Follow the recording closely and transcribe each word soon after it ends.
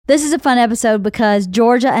This is a fun episode because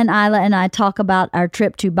Georgia and Isla and I talk about our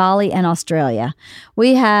trip to Bali and Australia.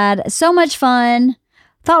 We had so much fun.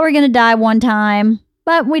 Thought we were going to die one time,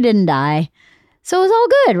 but we didn't die. So it was all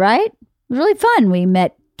good, right? It was really fun. We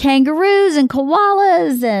met kangaroos and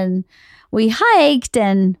koalas, and we hiked,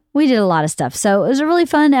 and we did a lot of stuff. So it was a really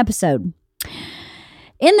fun episode.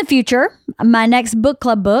 In the future, my next book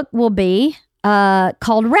club book will be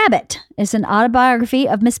called Rabbit. It's an autobiography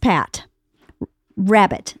of Miss Pat.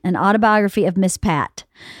 Rabbit, an autobiography of Miss Pat.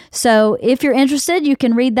 So if you're interested, you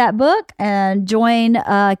can read that book and join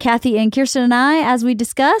Kathy and Kirsten and I as we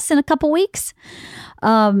discuss in a couple weeks.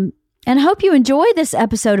 And I hope you enjoy this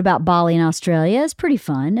episode about Bali in Australia. It's pretty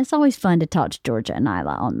fun. It's always fun to talk to Georgia and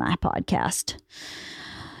Isla on my podcast.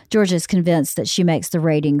 Georgia is convinced that she makes the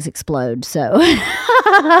ratings explode. So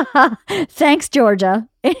thanks, Georgia.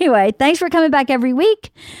 Anyway, thanks for coming back every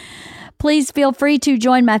week. Please feel free to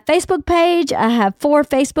join my Facebook page. I have 4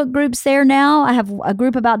 Facebook groups there now. I have a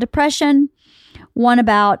group about depression, one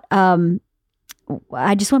about, I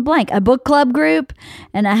just went blank, a book club group,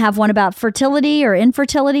 and I have one about fertility or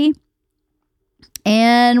infertility.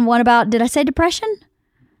 And one about, did I say depression?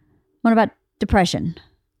 One about depression.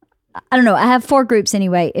 I don't know. I have 4 groups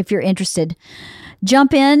anyway, if you're interested.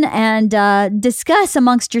 Jump in and discuss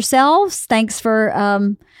amongst yourselves. Thanks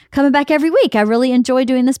for coming back every week. I really enjoy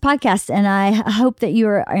doing this podcast, and I hope that you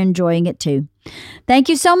are enjoying it too. Thank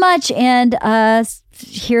you so much. And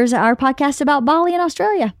here's our podcast about Bali and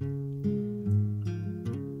Australia.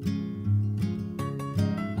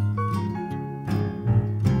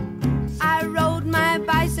 I rode my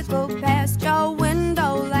bicycle past your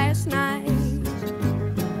window last night.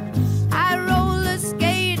 I roller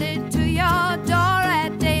skated to your door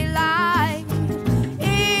at daylight.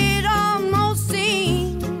 It almost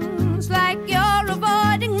seems like you're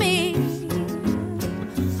avoiding me.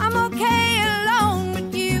 I'm okay alone,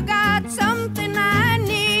 but you got something I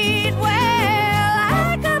need. Well,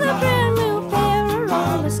 I got a brand new pair of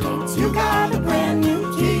roller skates. You got a brand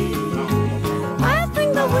new key. I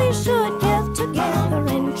think that we should get together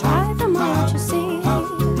and try them on to see. La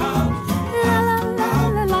la la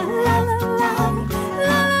la la la la la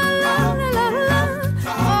la la la.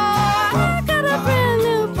 Oh, I got a brand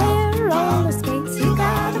new pair of roller skates. You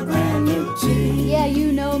got a brand new key. Yeah,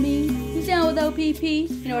 you know me. Who's down with OPP?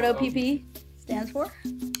 You know what OPP stands for?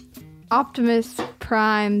 Optimus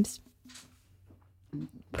Prime's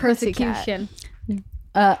persecution.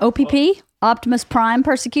 OPP? Optimus Prime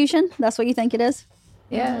Persecution? That's what you think it is?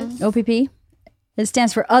 Yes. OPP? It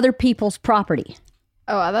stands for other people's property.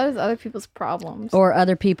 Oh, I thought it was other people's problems. Or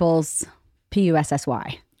other people's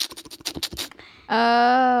PUSSY.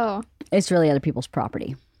 Oh. It's really other people's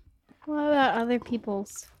property. What about other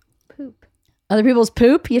people's poop? Other people's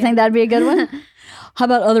poop? You think that'd be a good one? How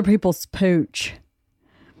about other people's pooch?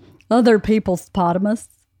 Other people's potamus?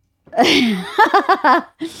 I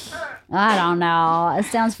don't know. It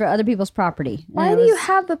stands for other people's property. Why do you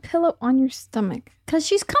have the pillow on your stomach? Because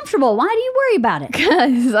she's comfortable. Why do you worry about it?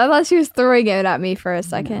 Because I thought she was throwing it at me for a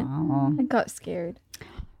second. No. I got scared.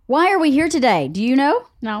 Why are we here today? Do you know?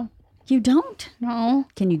 No. You don't? No.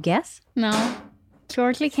 Can you guess? No.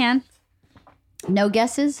 Shortly can. No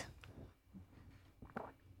guesses?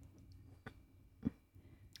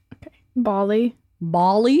 Bali.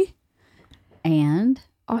 Bali. And?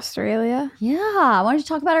 Australia. Yeah. Why don't you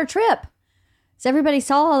talk about our trip? So everybody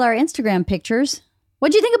saw all our Instagram pictures.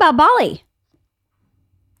 What'd you think about Bali?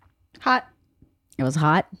 Hot. It was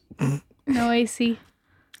hot. No AC.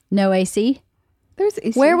 No AC? There's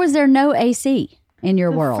AC. Where was there no AC in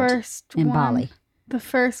your world? First in one. Bali. The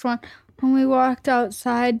first one. When we walked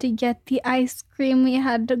outside to get the ice cream, we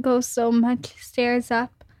had to go so much stairs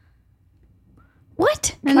up.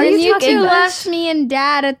 What? And Are then you talking two English? left me and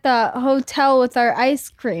Dad at the hotel with our ice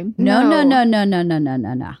cream. No.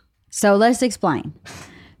 So let's explain.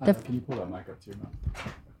 Can you pull that mic up to your mouth?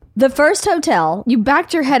 The first hotel. You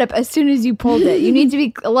backed your head up as soon as you pulled it. You need to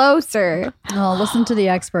be closer. Oh, listen to the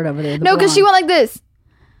expert over there. No, because she went like this.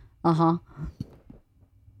 Uh-huh.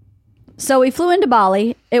 So we flew into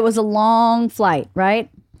Bali. It was a long flight, right?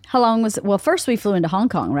 How long was it? Well, first we flew into Hong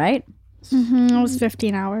Kong, right? Mm-hmm. It was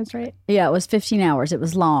 15 hours, right? Yeah, it was 15 hours. It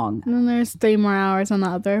was long. And then there's 3 more hours on the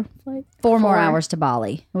other flight. 4 more hours to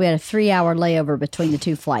Bali. We had a 3-hour layover between the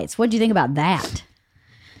 2 flights. What do you think about that?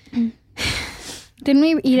 Didn't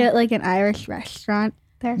we eat at like an Irish restaurant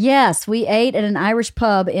there? Yes, we ate at an Irish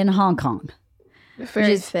pub in Hong Kong.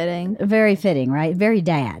 Very fitting. Very fitting, right? Very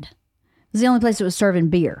dad. It was the only place that was serving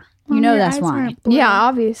beer. You know your that's eyes why. aren't blue. Yeah,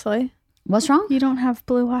 obviously. What's wrong? You don't have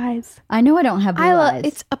blue eyes. I know I don't have blue eyes.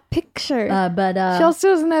 It's a picture. But she also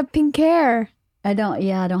doesn't have pink hair. I don't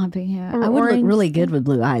have pink hair. Or I would orange look really good with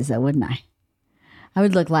blue eyes, though, wouldn't I? I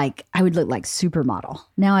would look like supermodel.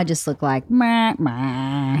 Now I just look like meh,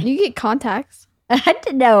 meh. You get contacts. I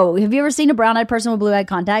didn't know. Have you ever seen a brown-eyed person with blue-eyed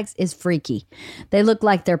contacts? It's freaky. They look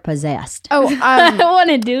like they're possessed. Oh, I want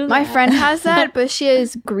to do that. my friend has that, but she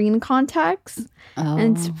has green contacts, Oh.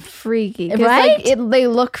 and it's freaky. 'Cause, Right? Like, they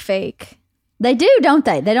look fake. They do, don't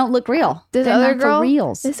they? They don't look real. This They're other not girl, for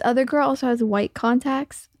reals. this other girl also has white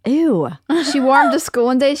contacts. Ew. She wore them to school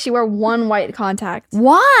one day. She wore one white contact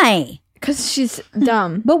Why? because she's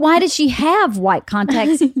dumb. But why did she have white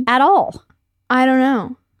contacts at all? I don't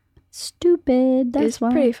know. Stupid. That's It's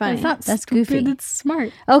why. pretty funny. It's not That's stupid, goofy. It's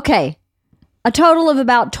smart. Okay. A total of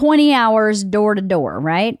about 20 hours door to door,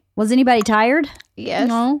 right? Was anybody tired? Yes.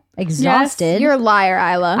 No. Exhausted? You're a liar,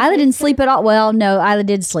 Isla. Isla didn't sleep at all. Well, no, Isla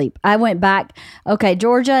did sleep. I went back. Okay,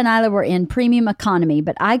 Georgia and Isla were in premium economy,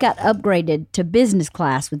 but I got upgraded to business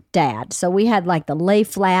class with Dad. So we had like the lay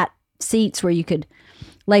flat seats where you could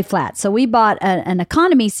lay flat. So we bought an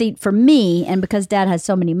economy seat for me, and because Dad has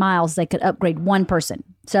so many miles, they could upgrade one person.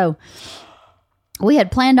 So we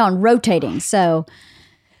had planned on rotating. So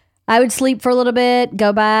I would sleep for a little bit,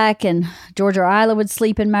 go back, and Georgia or Isla would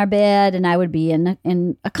sleep in my bed, and I would be in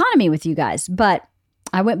economy with you guys. But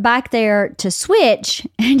I went back there to switch,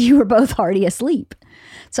 and you were both already asleep.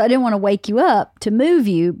 So I didn't want to wake you up to move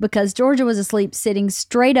you because Georgia was asleep sitting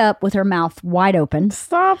straight up with her mouth wide open.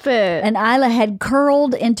 Stop it. And Isla had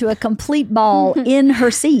curled into a complete ball in her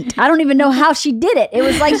seat. I don't even know how she did it. It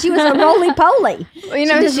was like she was a roly-poly. You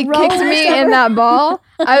know, just she rolled kicked me herself in that ball.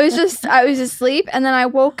 I was asleep, and then I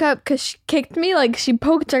woke up because she kicked me. Like, she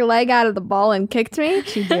poked her leg out of the ball and kicked me.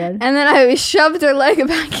 She did. And then I shoved her leg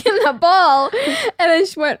back in the ball, and then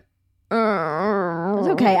she went. It's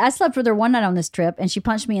okay. I slept with her one night on this trip, and she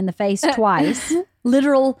punched me in the face twice.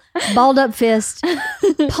 Literal balled up fist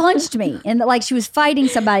punched me, and like she was fighting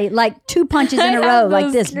somebody, like 2 punches in a row,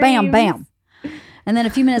 like this, bam, bam. And then a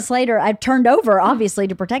few minutes later, I turned over, obviously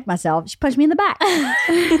to protect myself. She punched me in the back.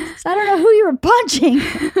 So I don't know who you were punching.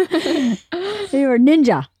 You were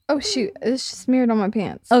ninja. Oh shoot! It's just smeared on my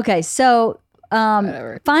pants. Okay, so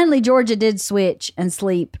Whatever. finally Georgia did switch and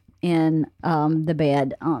sleep in the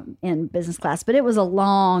bed in business class, but it was a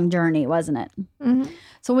long journey, wasn't it? Mhm.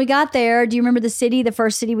 So when we got there, do you remember the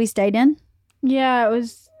first city we stayed in? Yeah,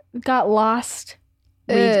 got lost.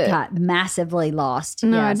 We got massively lost.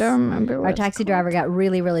 No, I yes. don't remember. What Our it's taxi called. driver got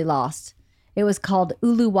really, really lost. It was called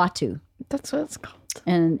Uluwatu, That's what it's called.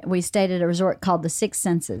 and we stayed at a resort called the Six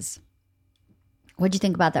Senses. What'd you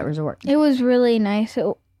think about that resort? It was really nice.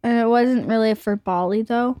 And it wasn't really for Bali,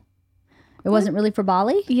 though. It wasn't really for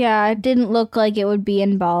Bali? Yeah, it didn't look like it would be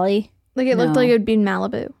in Bali. Like it looked No. like it would be in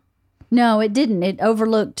Malibu. No, it didn't. It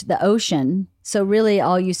overlooked the ocean. So really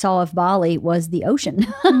all you saw of Bali was the ocean.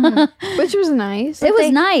 Which was nice. It was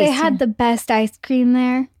They- nice. They had the best ice cream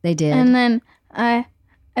there. They did. And then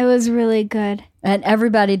it was really good. And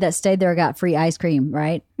everybody that stayed there got free ice cream,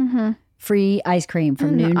 right? Mm-hmm. Free ice cream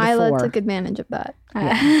from noon to Isla 4. took advantage of that.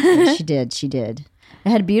 Yeah, she did. She did. It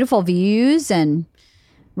had beautiful views and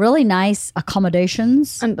really nice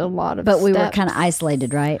accommodations. And a lot of But we were steps. kind of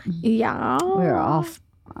isolated, right? Yeah. We were off.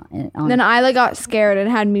 On, Then Isla got scared and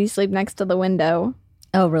had me sleep next to the window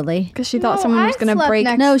oh, really? because she thought No, someone I was going to slept break.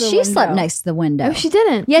 next No, to the she slept window. next to the window. Oh, she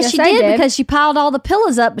didn't. Yes, Yes, she I did, did. because she piled all the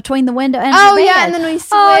pillows up between the window and Oh her yeah, bed. and then we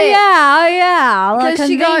switched. Oh yeah. Well, 'Cause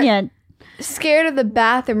she got- convenient. Scared of the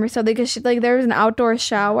bathroom or something because there was an outdoor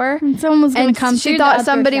shower. And someone was going And to come she through the thought outdoor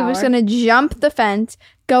somebody was shower. going to jump the fence,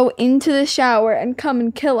 go into the shower, and come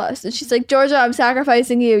and kill us. And she's like, Georgia, I'm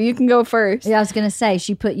sacrificing you. You can go first. Yeah, I was gonna say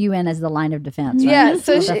she put you in as the line of defense. Right? Yeah,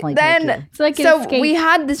 so We'll she, definitely take you. then It's like an so escape. we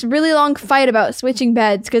had this really long fight about switching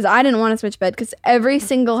beds because I didn't want to switch bed because every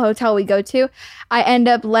single hotel we go to, I end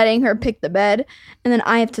up letting her pick the bed, and then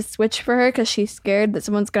I have to switch for her because she's scared that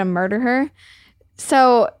someone's gonna murder her.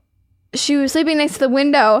 So she was sleeping next to the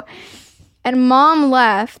window, and Mom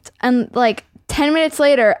left, and like 10 minutes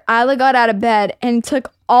later, Isla got out of bed and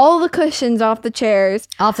took all the cushions off the chairs,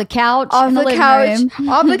 Off the couch. off in the living couch, room.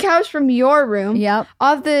 off the couch from your room, Yep.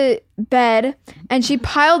 off the bed, and she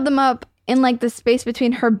piled them up in like the space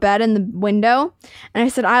between her bed and the window. And I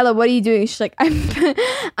said, Isla, what are you doing? She's like,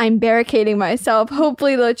 I'm barricading myself.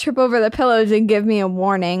 Hopefully they'll trip over the pillows and give me a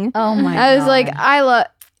warning. Oh my I was God. like, Isla,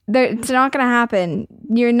 it's not gonna happen.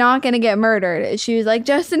 You're not gonna get murdered. She was like,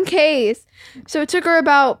 just in case. So it took her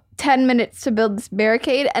about 10 minutes to build this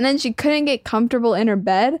barricade, and then she couldn't get comfortable in her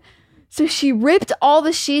bed. So she ripped all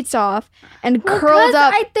the sheets off and curled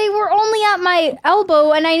up. They were only at my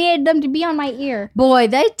elbow, and I needed them to be on my ear. Boy,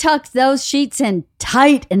 they tucked those sheets in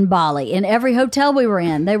tight in Bali. In every hotel we were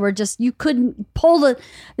in, they were just, you couldn't pull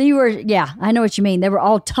I know what you mean. They were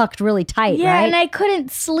all tucked really tight, Yeah, right? and I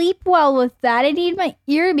couldn't sleep well with that. I need my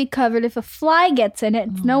ear to be covered. If a fly gets in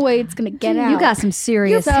it, there's no way it's going to get out. You got some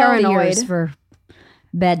serious You're paranoid. fears for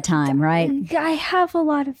bedtime, right? I have a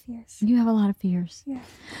lot of fears. You have a lot of fears. Yeah.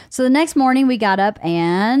 So the next morning we got up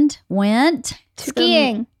and went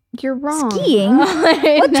Skiing. You're wrong. skiing.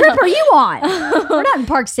 What trip are you on? We're not in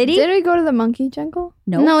Park City. Did we go to the monkey jungle?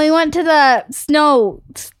 Nope. No, we went to the snow.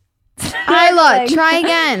 Isla, try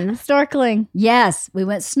again. Snorkeling. Yes, we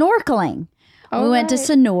went snorkeling. We went to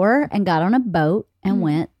Sonora and got on a boat and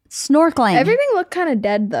went snorkeling. Everything looked kind of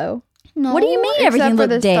dead though. No. What do you mean everything Except for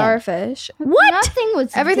looked the dead? starfish. What? Nothing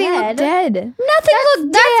was Everything dead. looked dead. Nothing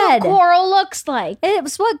looked That's dead. what coral looks like.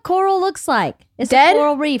 It's what coral looks like. It's Dead? a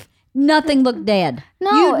coral reef. Nothing looked dead.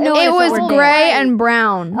 No, You'd know It if was were dead. gray and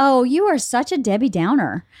brown. Oh, you are such a Debbie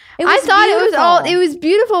Downer. I thought it was all. It beautiful. was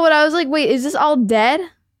beautiful, but I was like, wait, is this all dead?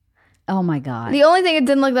 Oh my God. The only thing it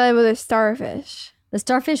didn't look like was a starfish. The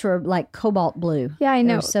starfish were like cobalt blue. Yeah, I They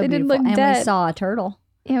know. were so They didn't beautiful. look and dead. we saw a turtle.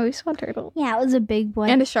 Yeah, we saw a turtle Yeah, it was a big one.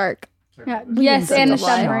 and a shark. Yeah, We yes, didn't and a see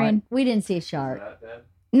shark. submarine. We didn't see a shark.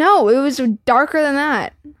 No, it was darker than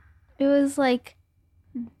that. It was like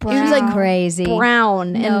It was like Crazy.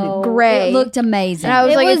 brown No, and gray. It looked amazing. And I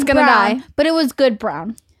was like, it's gonna brown, die. but it was good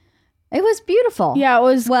brown. It was beautiful. Yeah, it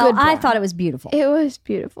was. Well, good I brown. thought it was beautiful. It was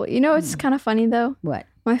beautiful. You know, it's kind of funny though. What?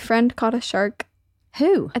 My friend caught a shark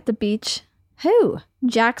Who? at the beach. Who?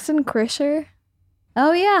 Jackson Krisher.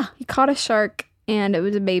 Oh yeah. He caught a shark and it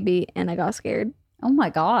was a baby, and I got scared. Oh my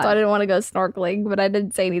God. So I didn't want to go snorkeling, but I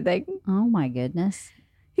didn't say anything. Oh my goodness.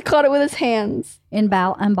 He caught it with his hands. In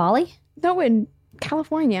Bali? No, in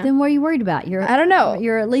California. Then what are you worried about? I don't know.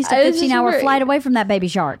 You're at least a I was just 15-hour worried. flight away from that baby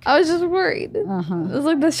shark. I was just worried. Uh-huh. It was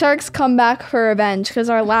like the sharks come back for revenge because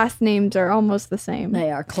our last names are almost the same.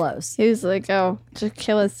 They are close. He was like, "Oh, just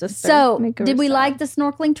kill his sister." So, Make her did we sad. like the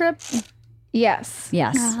snorkeling trip? Yes.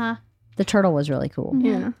 Yes. Uh-huh. The turtle was really cool.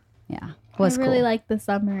 Yeah. Yeah. Was I really cool. like the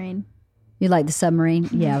submarine. You like the submarine?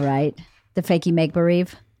 Yeah, right. The fakey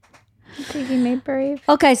make-believe. He made brave.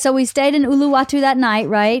 Okay, so we stayed in Uluwatu that night,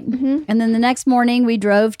 right? Mhm. And then the next morning we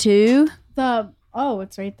drove to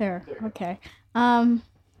It's right there. Okay.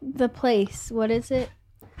 The place. What is it?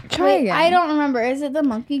 Try Wait, again. I don't remember. Is it the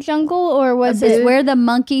monkey jungle or was it's it? where the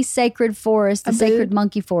monkey sacred forest, the Abood? sacred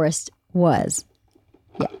monkey forest was.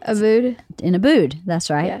 Abood. In Abood, that's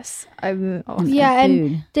right. Yes. I'm. Oh. Yeah, and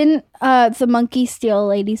Abood. didn't the monkey steal a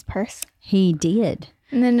lady's purse? He did.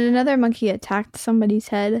 And then another monkey attacked somebody's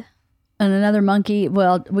head. And another monkey,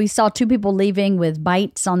 well, we saw two people leaving with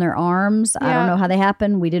bites on their arms. I don't Yeah. know how they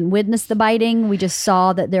happened. We didn't witness the biting. We just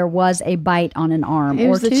saw that there was a bite on an arm. It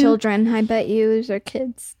was or the two. children. I bet you it was their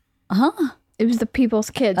kids. Huh? It was the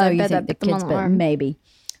people's kids. Oh, I you bet think that the bit them kids, on the but arm. maybe.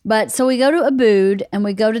 But so we go to Abood and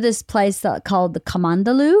we go to this place called the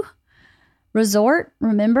Kamandalu Resort.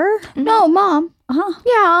 Remember? No, Mom. Uh-huh.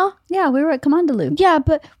 Yeah. Yeah, we were at Kamandalu. Yeah,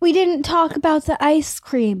 but we didn't talk about the ice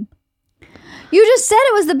cream. You just said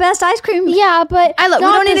it was the best ice cream. Yeah, but We not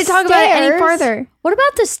don't need the to talk about it any stairs. farther. What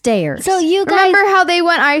about the stairs? So you guys, Remember how they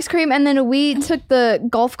went ice cream and then we took the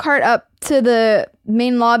golf cart up to the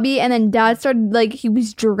main lobby and then Dad started like he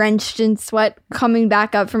was drenched in sweat coming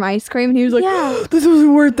back up from ice cream and he was like, Yeah. "This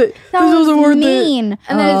wasn't worth it. that this was wasn't worth it." mean.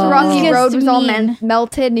 And then his Oh. rocky Just road was all mean.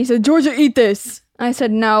 melted and he said, "Georgia, eat this." I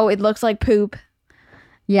said, "No, it looks like poop."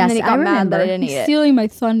 yes, And then he got I mad remember. that I didn't eat it. Stealing my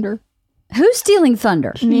thunder. Who's stealing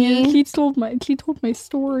thunder? He told my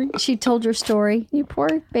story. She told your story. You poor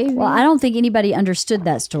baby. Well, I don't think anybody understood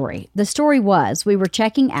that story. The story was we were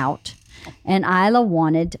checking out and Isla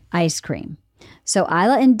wanted ice cream. So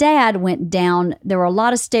Isla and Dad went down. There were a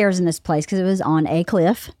lot of stairs in this place because it was on a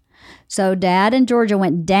cliff. So Dad and Georgia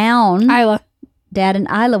went down. Isla. Dad and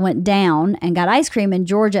Isla went down and got ice cream, and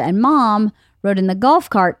Georgia and Mom rode in the golf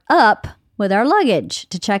cart up with our luggage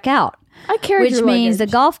to check out, I carried which your means the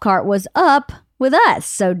luggage. golf cart was up with us.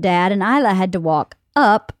 So Dad and Isla had to walk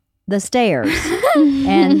up the stairs,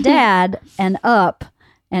 and Dad and up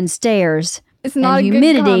and stairs It's not and a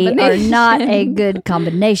humidity good are not a combination. good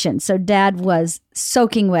combination. So Dad was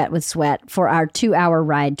soaking wet with sweat for our 2-hour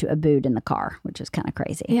ride to Abood in the car, which is kind of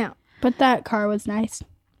crazy. Yeah. But that car was nice.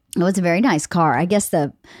 It was a very nice car. I guess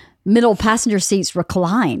the middle passenger seats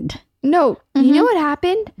reclined. No, you know what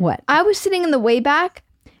happened? What? I was sitting in the way back,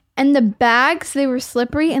 and the bags they were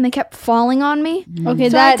slippery and they kept falling on me. Okay,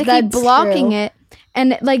 So I had to keep blocking true. it.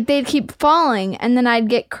 And like they'd keep falling, and then I'd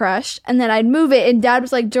get crushed, and then I'd move it. And Dad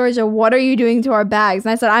was like, "Georgia, what are you doing to our bags?"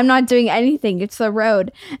 And I said, "I'm not doing anything. It's the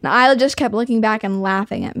road." And Isla just kept looking back and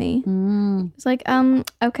laughing at me. It's like,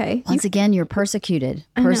 okay. Once again, you're persecuted.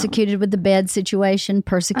 Persecuted with the bed situation.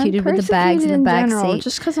 Persecuted with the bags in the back seat.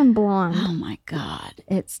 Just because I'm blonde. Oh my God,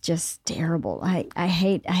 it's just terrible. I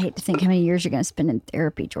hate to think how many years you're going to spend in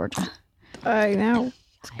therapy, Georgia. I know.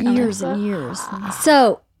 Years and years.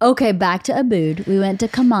 So. Okay, back to Ubud. We went to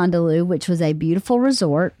Kamandalu, which was a beautiful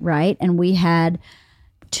resort, right? And we had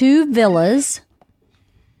 2 villas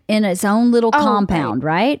in its own little compound,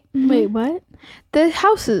 right? Wait, what? The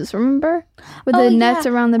houses, remember? With the nets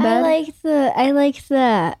around the bed? I like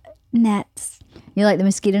the nets. You like the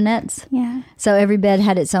mosquito nets? Yeah. So every bed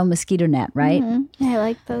had its own mosquito net, right? Mm-hmm. I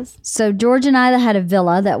like those. So George and I had a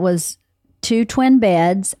villa that was 2 twin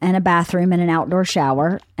beds and a bathroom and an outdoor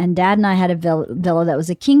shower. And Dad and I had a villa that was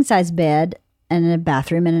a king-size bed and a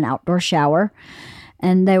bathroom and an outdoor shower.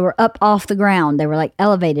 And they were up off the ground. They were like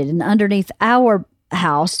elevated. And underneath our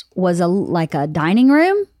house was like a dining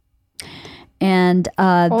room. And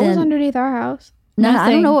what was underneath our house? No, I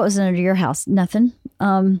don't know what was under your house. Nothing.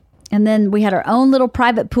 And then we had our own little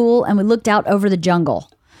private pool, and we looked out over the jungle.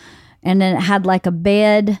 And then it had like a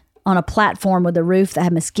bed on a platform with a roof that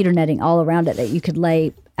had mosquito netting all around it that you could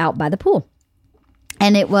lay out by the pool.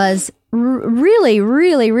 And it was really,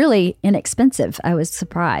 really, really inexpensive. I was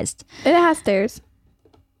surprised. It has stairs.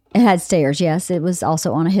 It had stairs, yes. It was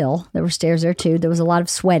also on a hill. There were stairs there too. There was a lot of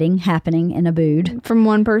sweating happening in Ubud. From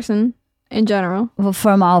one person in general. Well,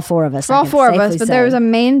 from all 4 of us. For all 4 of us, but there was a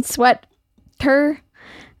main sweater.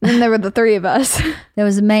 And then there were the 3 of us. There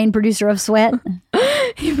was a main producer of sweat.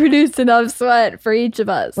 He produced enough sweat for each of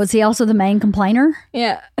us. Was he also the main complainer?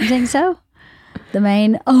 Yeah. You think so? The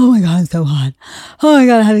main, oh my God, it's so hot. Oh my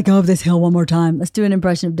God, I had to go up this hill one more time. Let's do an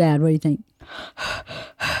impression of Dad. What do you think?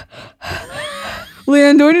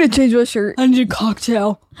 Leanne, do I need to change my shirt? I need a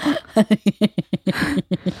cocktail.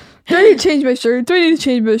 Do I need to change my shirt? Do I need to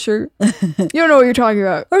change my shirt? You don't know what you're talking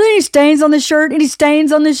about. Are there any stains on this shirt? Any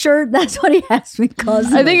stains on this shirt? That's what he asked me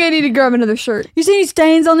constantly. I think I need to grab another shirt. You see any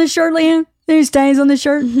stains on this shirt, Leanne? Any stains on this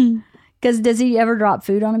shirt? Because does he ever drop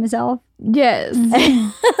food on himself? Yes.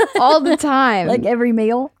 All the time. Like every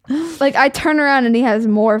meal? Like I turn around and he has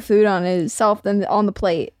more food on himself than on the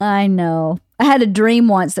plate. I know. I had a dream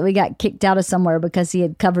once that we got kicked out of somewhere because he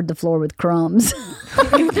had covered the floor with crumbs.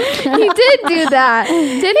 He did do that.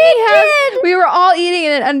 Didn't he? We were all eating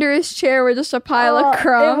and under his chair were just a pile of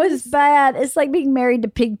crumbs. It was bad. It's like being married to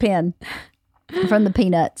Pigpen from the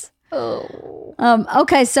Peanuts. Oh.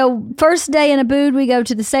 Okay, so first day in Ubud, we go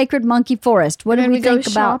to the Sacred Monkey Forest. What did we think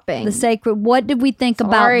about the sacred? What did we think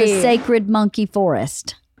about the Sacred Monkey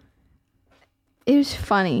Forest? It was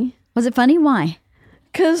funny. Was it funny? Why?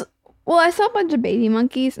 Because, well, I saw a bunch of baby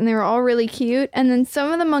monkeys and they were all really cute. And then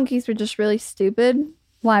some of the monkeys were just really stupid.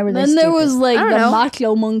 Why were they Then stupid? there was like I the don't know.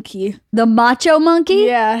 macho monkey. The macho monkey?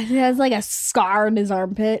 Yeah, he has like a scar on his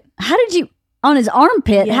armpit. How did you... On his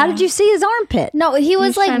armpit? Yeah. How did you see his armpit? No, he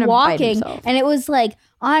was trying like to bite walking, himself. and it was like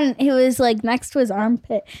he was like next to his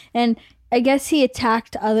armpit, and I guess he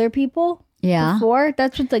attacked other people Yeah. before.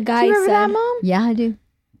 That's what the guy Do you remember said. that, Mom? Yeah, I do.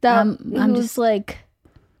 That I'm was just- like,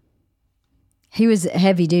 He was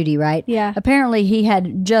heavy duty, right? yeah. Apparently, he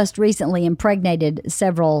had just recently impregnated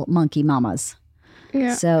several monkey mamas.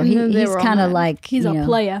 Yeah. So And then they he's were all kind of mad. like... He's you a know,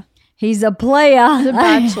 player. He's a player. He's a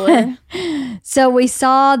bachelor. So we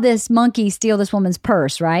saw this monkey steal this woman's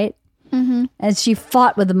purse, right? Mm-hmm. And she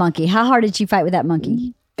fought with the monkey. How hard did she fight with that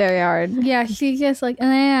monkey? Very hard. Yeah, she just like, and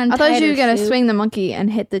then I thought you were going to swing. swing the monkey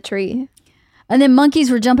and hit the tree And then monkeys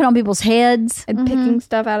were jumping on people's heads, and picking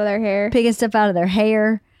stuff out of their hair. picking stuff out of their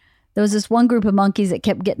hair. There was this one group of monkeys that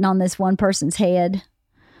kept getting on this one person's head.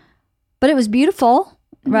 But it was beautiful,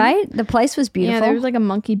 right? The place was beautiful. Yeah, there was like a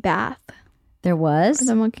monkey bath. There was.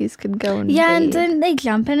 The monkeys could go and Yeah, and bathe. didn't they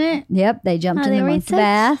jump in it? Yep, they jumped Oh, in they the were monkey so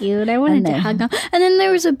bath. cute. I wanted And to they- hug them. And then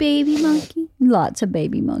there was a baby monkey. Lots of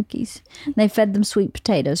baby monkeys. They fed them sweet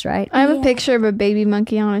potatoes, right? I have a picture of a baby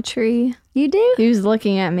monkey on a tree. You do? He was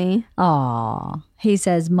looking at me. Aw. He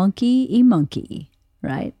says monkey,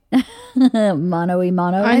 right? Mono e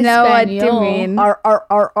mono. I know what you Espanol. mean.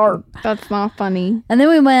 Ar. That's not funny. And then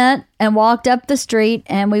we went and walked up the street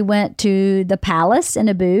and we went to the palace in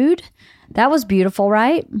Ubud. That was beautiful,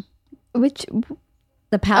 right? Which?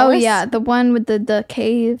 The palace. Oh yeah, the one with the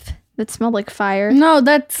cave that smelled like fire. No,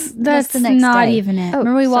 that's the next not day. even it. Oh,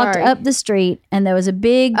 Remember we walked sorry. up the street and there was a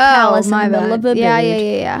big palace in the middle of Ubud.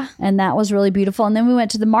 Yeah. And that was really beautiful. And then we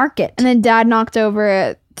went to the market. And then Dad knocked over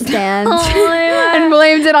a stand and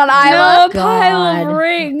blamed it it on Isla. No, pile of God.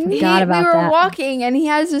 rings. Forgot about we were that. walking and he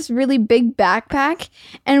has this really big backpack,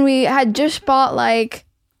 and we had just bought like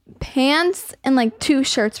pants and like 2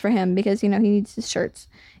 shirts for him because he needs his shirts.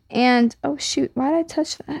 And oh shoot, why did I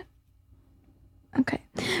touch that? Okay.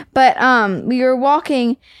 But we were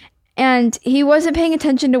walking and he wasn't paying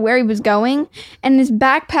attention to where he was going, and his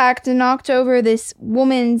backpack knocked over this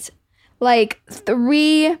woman's like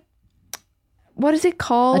 3, what is it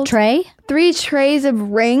called? A tray? 3 trays of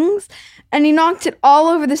rings, and he knocked it all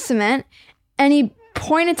over the cement, and he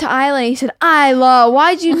pointed to Isla and he said, Isla,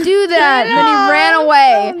 why'd you do that? Then he ran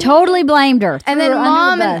away. Totally blamed her. And Threw then her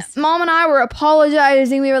under the bus. Mom and I were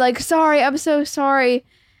apologizing. We were like, sorry, I'm so sorry.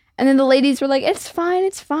 And then the ladies were like, it's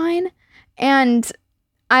fine. And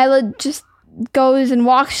Isla just goes and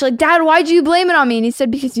walks. She's like, Dad, why'd you blame it on me? And he said,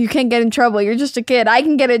 because you can't get in trouble. You're just a kid. I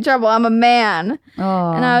can get in trouble. I'm a man.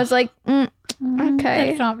 Oh, And I was like, okay.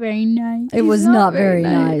 That's not very nice. it was not very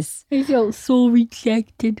nice. I felt so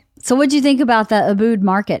rejected. So what'd you think about the Abood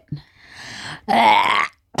market? I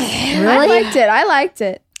Really? liked it. I liked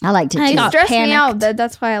it. I liked it I too. It got stressed me panicked. out.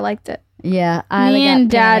 That's why I liked it. Yeah, I Me got and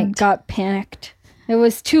Dad panicked. got panicked. It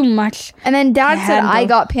was too much. And then Dad said I handle.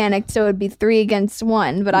 got panicked, so it would be 3 against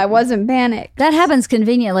 1, but I wasn't panicked. That happens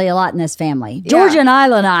conveniently a lot in this family. Yeah. Georgia and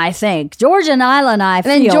Isla and I think. Georgia and Isla and I And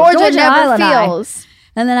feel. then Georgia and Isla never and I. feels.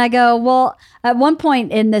 And then I go, well, at one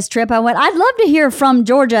point in this trip, I went, I'd love to hear from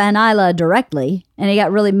Georgia and Isla directly. And he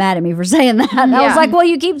got really mad at me for saying that. And I was Yeah. like, well,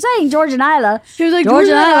 you keep saying Georgia and Isla. He was like, Georgia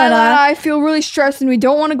Georgia and Isla and and I feel really stressed and we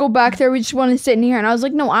don't want to go back there. We just want to sit in here. And I was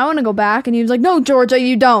like, no, I want to go back. And he was like, no, Georgia,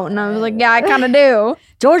 you don't. And I was like, yeah, I kind of do.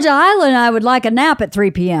 Georgia Isla and I would like a nap at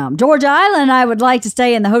 3 p.m. Georgia Isla and I would like to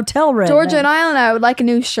stay in the hotel room. Georgia and I would like a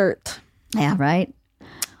new shirt. Yeah, right.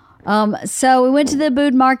 So we went to the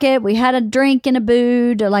Abood market. We had a drink in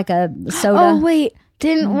Abood, like a soda. Oh wait,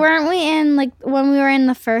 weren't we in like when we were in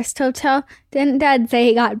the first hotel? Didn't Dad say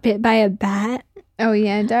he got bit by a bat? Oh,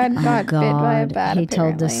 yeah. Dad got bit by a God. bat. He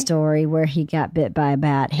told the apparently. story where he got bit by a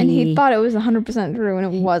bat. And he thought it was 100% true, and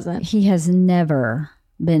it wasn't. He has never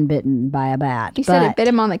been bitten by a bat. He said it but bit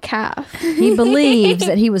him on the calf. he believes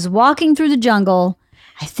that he was walking through the jungle,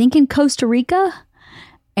 I think in Costa Rica,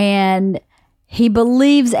 and he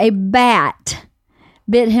believes a bat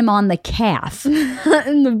bit him on the calf. In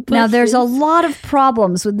the Now, there's a lot of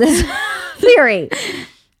problems with this theory.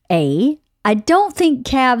 I don't think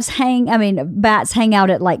bats hang out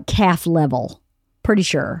at like calf level. Pretty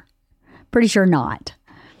sure not.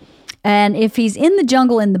 And if he's in the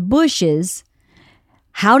jungle in the bushes,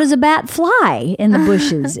 how does a bat fly in the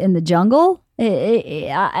bushes in the jungle?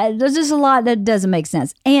 There's just a lot that doesn't make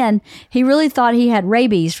sense. And he really thought he had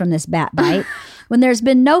rabies from this bat bite when there's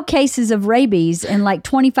been no cases of rabies in like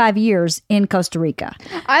 25 years in Costa Rica.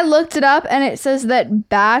 I looked it up, and it says that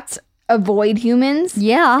bats avoid humans.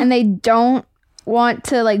 Yeah. And they don't want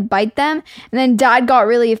to like bite them. And then Dad got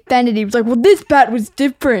really offended. He was like, well, this bat was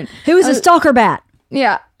different. He was a stalker bat.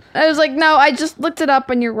 Yeah. I was like, no, I just looked it up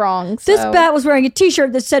and you're wrong. This so- bat was wearing a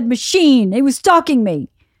t-shirt that said machine. He was stalking me.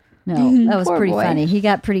 No, that was Poor pretty boy. funny. He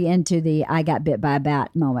got pretty into the I got bit by a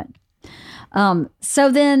bat moment.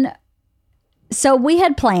 So we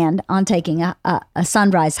had planned on taking a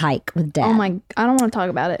sunrise hike with Dad. Oh my, I don't want to talk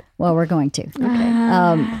about it. Well, we're going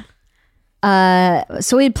to.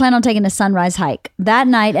 So we had planned on taking a sunrise hike. That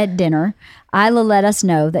night at dinner, Isla let us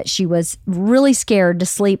know that she was really scared to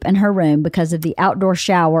sleep in her room because of the outdoor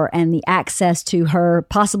shower and the access to her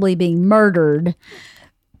possibly being murdered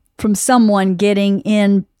from someone getting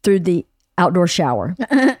in through the outdoor shower.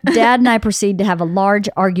 Dad and I proceed to have a large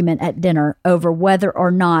argument at dinner over whether or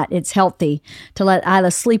not it's healthy to let Isla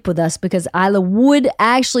sleep with us, because Isla would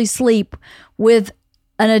actually sleep with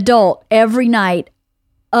an adult every night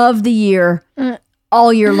of the year,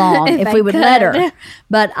 all year long, if we would let her.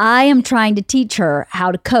 But I am trying to teach her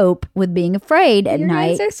how to cope with being afraid at Your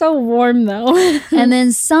night. eyes are so warm though. And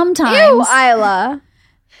then sometimes Ew, Isla.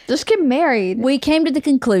 Just get married. we came to the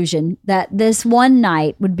conclusion that this one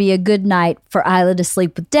night would be a good night for Isla to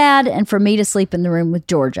sleep with Dad and for me to sleep in the room with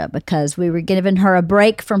Georgia, because we were giving her a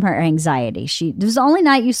break from her anxiety. This was the only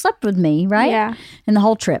night you slept with me, right? Yeah. In the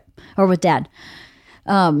whole trip, or with Dad.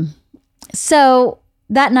 So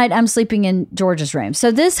that night I'm sleeping in Georgia's room.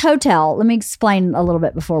 So this hotel, let me explain a little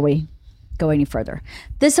bit before we go any further.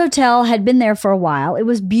 This hotel had been there for a while. It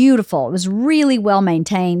was beautiful. It was really well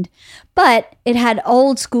maintained, but it had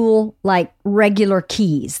old school, like regular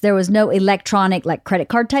keys. There was no electronic, like credit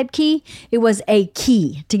card type key. It was a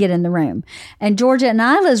key to get in the room. And Georgia and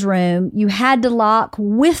Isla's room, you had to lock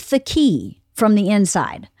with the key from the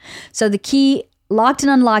inside. So the key locked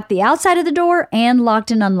and unlocked the outside of the door and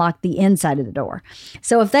locked and unlocked the inside of the door.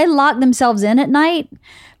 So if they locked themselves in at night,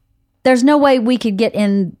 there's no way we could get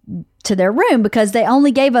in to their room because they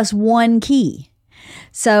only gave us one key.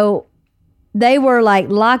 So they were like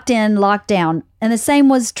locked in, locked down. And the same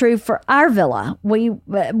was true for our villa. We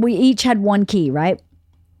each had one key, right?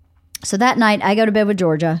 So that night I go to bed with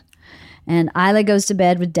Georgia and Isla goes to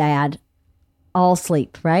bed with Dad, all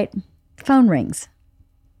asleep, right? Phone rings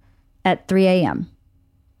at 3 a.m.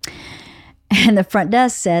 And the front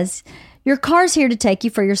desk says, your car's here to take you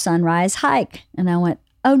for your sunrise hike. And I went,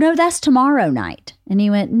 oh no, that's tomorrow night. And he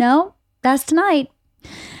went, no, that's tonight.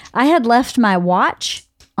 I had left my watch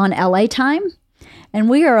on LA time and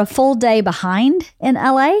we are a full day behind in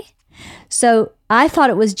LA. So I thought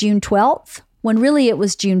it was June 12th when really it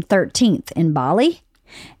was June 13th in Bali.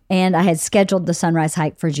 And I had scheduled the sunrise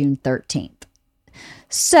hike for June 13th.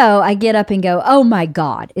 So I get up and go, oh my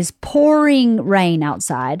God, it's pouring rain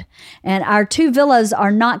outside. And our two villas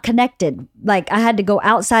are not connected. Like I had to go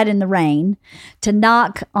outside in the rain to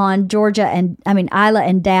knock on Isla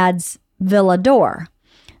and Dad's villa door.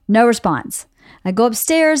 No response. I go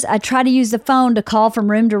upstairs. I try to use the phone to call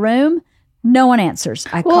from room to room. No one answers.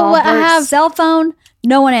 I call Bert's cell phone.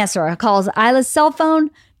 No one answers. I call Isla's cell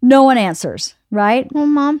phone. No one answers. Right? Well,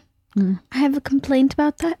 Mom, I have a complaint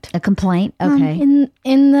about that. A complaint? Okay.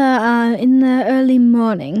 In the early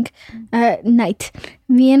morning, night,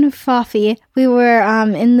 me and Fafi, we were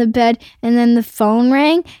in the bed, and then the phone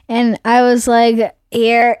rang, and I was like,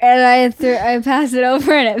 here, and I passed it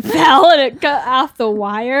over, and it fell, and it cut off the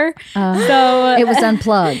wire. So it was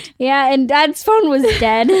unplugged. Yeah, and Dad's phone was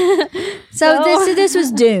dead. So this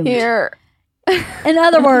was doomed. Here. In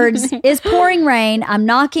other words, it's pouring rain. I'm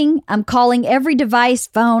knocking. I'm calling every device,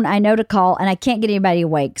 phone I know to call, and I can't get anybody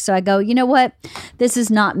awake. So I go, you know what? This is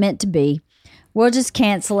not meant to be. We'll just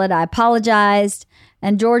cancel it. I apologized.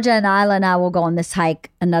 And Georgia and Isla and I will go on this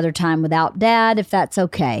hike another time without Dad, if that's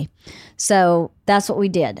okay. So that's what we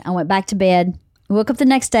did. I went back to bed. Woke up the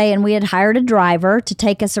next day and we had hired a driver to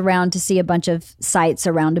take us around to see a bunch of sites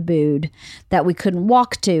around Ubud that we couldn't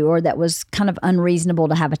walk to or that was kind of unreasonable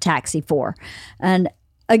to have a taxi for. And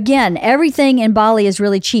again, everything in Bali is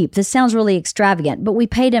really cheap. This sounds really extravagant, but we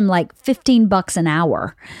paid him like $15 an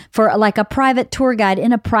hour for like a private tour guide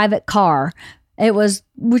in a private car.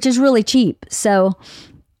 Which is really cheap. So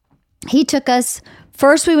he took us.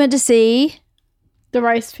 First we went to see the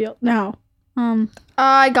rice field. No.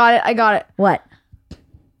 I got it. What?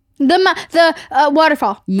 The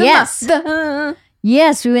waterfall. Yes.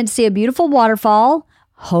 Yes, we went to see a beautiful waterfall.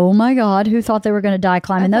 Oh my God, who thought they were going to die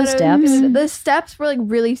climbing those steps? The steps were like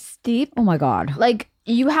really steep. Oh my God. Like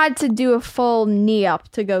you had to do a full knee up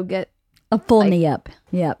to go get a full knee up.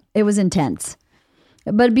 Yep. It was intense.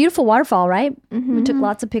 But a beautiful waterfall, right? Mm-hmm. We took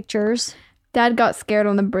lots of pictures. Dad got scared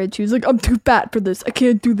on the bridge. He was like, I'm too fat for this. I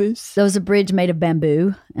can't do this. There was a bridge made of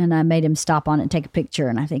bamboo, and I made him stop on it and take a picture,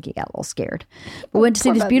 and I think he got a little scared. We went to see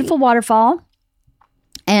this beautiful waterfall,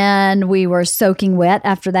 and we were soaking wet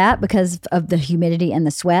after that because of the humidity and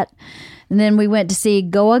the sweat. And then we went to see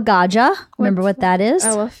Goa Gaja. Remember what that is?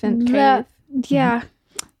 Elephant cave. Yeah.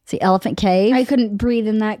 It's the elephant cave. I couldn't breathe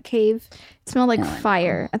in that cave. It smelled like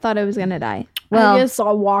fire. I thought I was going to die. Well, I just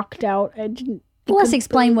walked out. I didn't. Let's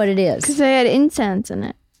explain what it is. Because they had incense in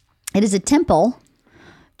it. It is a temple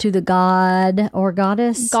to the god or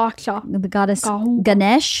goddess. Gotcha. The goddess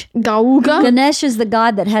Ganesh. Gauga. Ganesh is the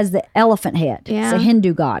god that has the elephant head. Yeah. It's a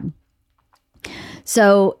Hindu god.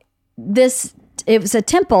 So it was a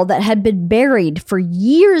temple that had been buried for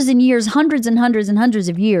years and years, hundreds and hundreds and hundreds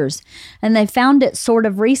of years. And they found it sort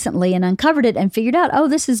of recently and uncovered it and figured out, oh,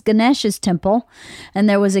 this is Ganesh's temple. And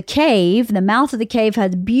there was a cave. The mouth of the cave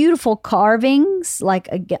had beautiful carvings, like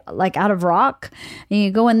out of rock. And you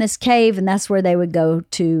go in this cave, and that's where they would go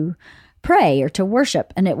to pray or to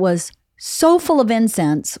worship. And it was so full of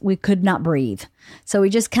incense, we could not breathe. So we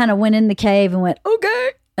just kind of went in the cave and went, okay.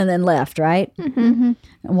 And then left, right? Mm-hmm.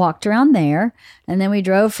 And walked around there. And then we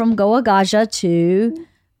drove from Goa Gaja to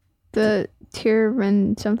the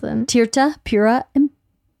Tirvan something. Tirta, Pura,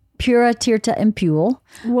 Tirta, and Pule.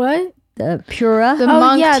 What? The Pura, the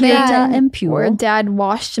monk Tirta, and Pule. Where Dad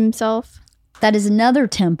washed himself. That is another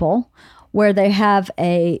temple where they have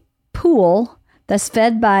a pool that's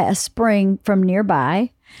fed by a spring from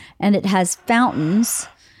nearby. And it has fountains.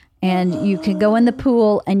 And you can go in the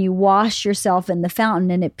pool and you wash yourself in the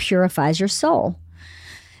fountain and it purifies your soul.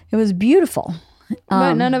 It was beautiful.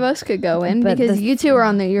 But none of us could go in because you two were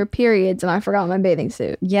on your periods and I forgot my bathing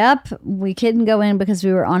suit. Yep. We couldn't go in because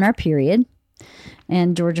we were on our period.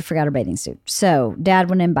 and Georgia forgot her bathing suit. So Dad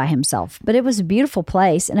went in by himself. But it was a beautiful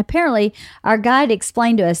place. And apparently our guide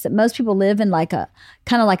explained to us that most people live in like a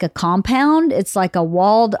kind of like a compound. It's like a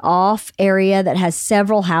walled off area that has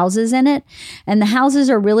several houses in it. And the houses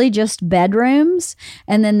are really just bedrooms.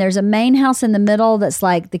 And then there's a main house in the middle that's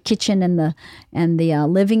like the kitchen and the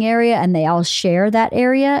living area. And they all share that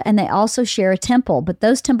area. And they also share a temple. But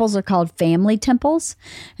those temples are called family temples.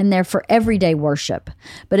 And they're for everyday worship.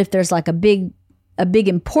 But if there's like a big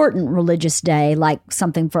important religious day, like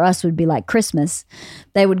something for us would be like Christmas,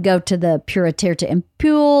 they would go to the Puratirta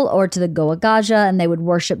Impul or to the Goa Gaja, and they would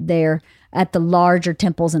worship there at the larger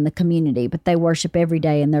temples in the community. But they worship every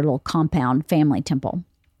day in their little compound family temple,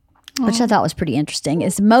 which I thought was pretty interesting.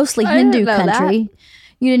 It's mostly Hindu didn't know country.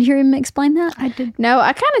 You didn't hear him explain that? I did. No,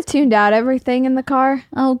 I kind of tuned out everything in the car.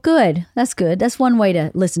 Oh, good. That's good. That's one way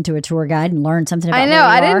to listen to a tour guide and learn something about I know.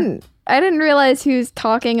 where you are. I didn't realize he was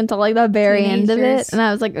talking until like the very end of it, Teenagers. and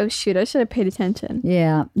I was like, "Oh shoot! I should have paid attention."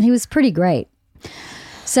 Yeah, he was pretty great.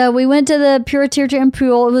 So we went to the Puratirta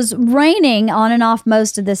Impul. It was raining on and off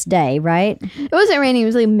most of this day, right? It wasn't raining; it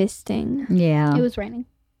was like misting. Yeah. It was raining.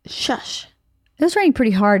 Shush. It was raining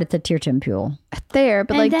pretty hard at the Tirta Impul. There,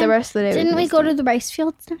 but And like the then rest of the day. Didn't we was go misting. to the rice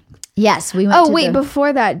fields? Yes, we went Oh to wait, the,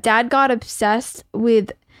 before that, Dad got obsessed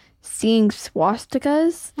with seeing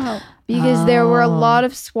swastikas Oh. because there were a lot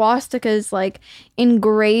of swastikas like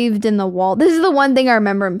engraved in the wall. This is the one thing I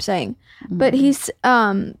remember him saying. But he's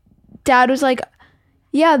Dad was like,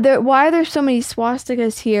 "Yeah, why are there so many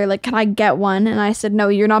swastikas here? Like, can I get one?" And I said, "No,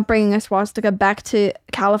 you're not bringing a swastika back to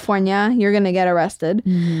California. You're gonna get arrested."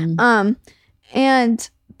 And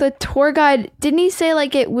the tour guide, didn't he say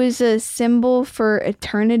like it was a symbol for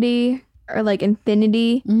eternity or like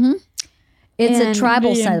infinity? It's a and-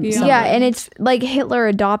 tribal Yeah, symbol. yeah. Yeah, and it's like Hitler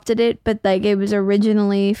adopted it, but like it was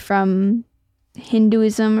originally from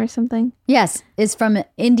Hinduism or something. Yes, it's from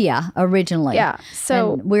India originally. Yeah.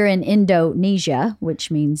 So And we're in Indonesia, which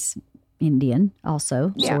means Indian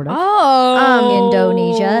also, Yeah. sort of. Oh.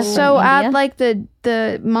 Indonesia. so from at India. like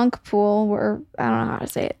the monk pool where I don't know how to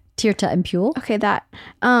say it. Tirta Impul. Okay, that.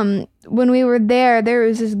 When we were there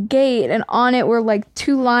was this gate, and on it were like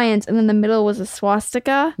two lions, and in the middle was a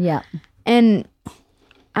swastika. Yeah. And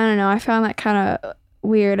I don't know, I found that kind of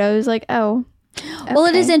weird. I was like, oh. Well,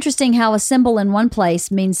 it is okay. interesting how a symbol in one place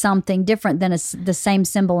means something different than the same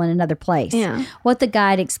symbol in another place. Yeah. What the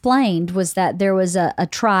guide explained was that there was a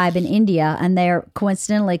tribe in India, and they're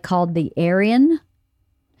coincidentally called the Aryan.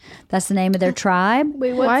 That's the name of their tribe.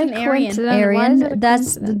 Wait, what's Why an Aryan? coincidence? Why is it a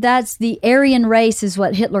Aryan. That's the Aryan race is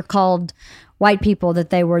what Hitler called white people,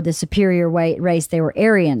 that they were the superior race. They were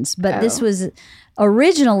Aryans. But this Oh. was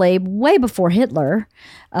originally way before Hitler.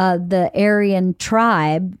 The Aryan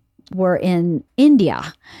tribe were in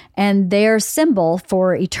India, and their symbol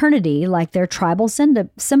for eternity, like their tribal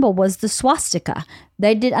symbol, was the swastika.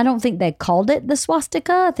 I don't think they called it the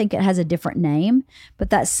swastika. I think it has a different name, but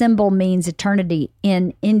that symbol means eternity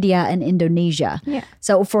in India and Indonesia. Yeah.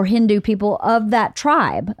 So for Hindu people of that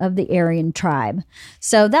tribe, of the Aryan tribe.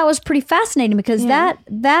 So that was pretty fascinating because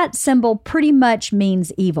that symbol pretty much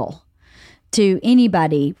means evil to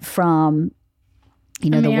anybody from the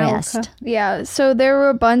America. West. Yeah, so there were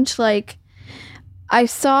a bunch like I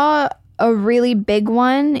saw a really big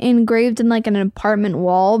one engraved in like an apartment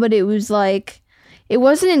wall, but it was like it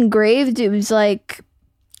wasn't engraved, it was like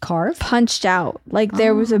Carved? punched out. Like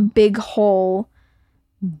there was a big hole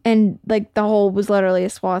and like the hole was literally a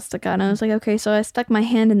swastika, and I was like, okay, so I stuck my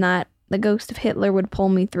hand in that, the ghost of Hitler would pull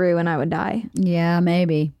me through and I would die. Yeah,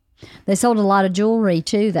 maybe. They sold a lot of jewelry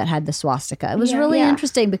too that had the swastika. It was really Yeah.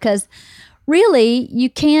 interesting because really you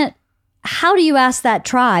can't. How do you ask that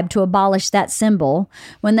tribe to abolish that symbol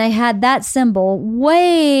when they had that symbol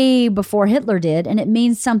way before Hitler did, and it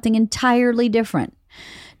means something entirely different?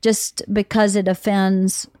 Just because it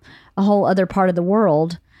offends a whole other part of the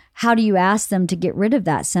world, how do you ask them to get rid of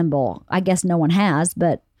that symbol? I guess no one has,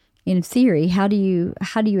 but in theory, how do you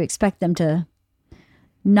expect them to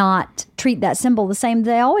not treat that symbol the same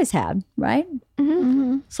they always had, right?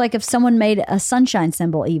 It's like if someone made a sunshine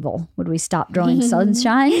symbol evil, would we stop drawing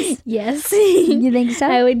sunshines? Yes. You think so?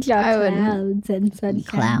 I would draw I would. clouds and sunshine.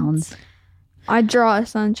 Clowns. I'd draw a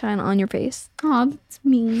sunshine on your face. Oh, that's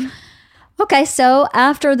mean. Okay, so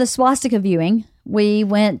after the swastika viewing, we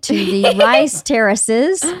went to the rice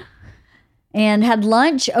terraces and had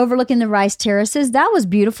lunch overlooking the rice terraces. That was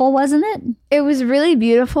beautiful, wasn't it? It was really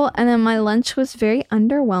beautiful, and then my lunch was very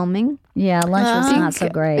underwhelming. Yeah, lunch was not so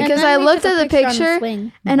great. Because And then I we looked took a at the on picture,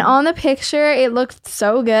 swing. and on the picture it looked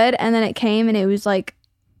so good, and then it came and it was like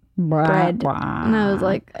bread, and I was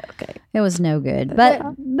like, okay. It was no good, but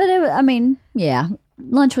it was, I mean, yeah,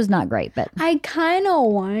 lunch was not great, but I kind of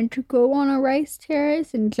wanted to go on a rice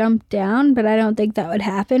terrace and jump down, but I don't think that would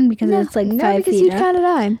happen because it's like 5 because feet you'd up. kind of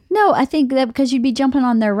die. no, I think that because you'd be jumping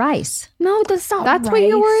on their rice. No, that's not That's rice. what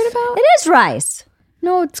you're worried about? It is rice.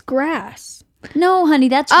 No, it's grass. No, honey,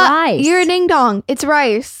 that's rice. You're a ding dong. It's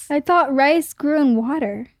rice. I thought rice grew in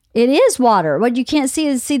water. It is water. What you can't see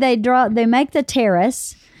is they make the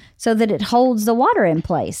terrace so that it holds the water in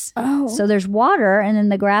place. Oh. So there's water, and then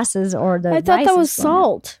the grasses or the I thought rice that was is growing.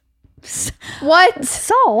 salt. What?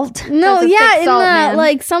 Salt. No, That's a yeah, thick in salt, the man.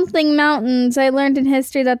 like something mountains, I learned in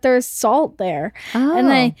history that there's salt there, Oh.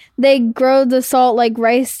 and they grow the salt like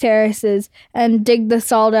rice terraces and dig the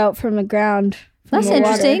salt out from the ground. from That's the water.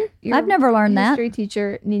 interesting. Your I've never learned that. History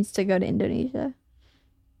teacher needs to go to Indonesia.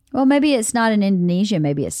 Well, maybe it's not in Indonesia.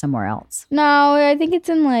 Maybe it's somewhere else. No, I think it's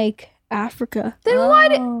in like Africa. Then why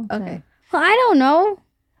did? Oh, Okay. Well, I don't know.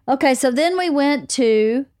 Okay, so then we went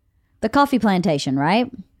to the coffee plantation,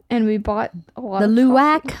 right? And we bought a lot. The of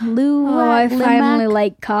Luwak. coffee. Oh, I finally Limac.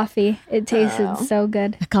 like coffee. It tasted Oh. so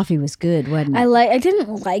good. The coffee was good, wasn't it? I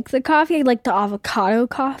didn't like the coffee. I liked the avocado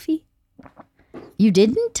coffee. You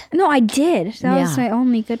didn't? No, I did. That was Yeah. my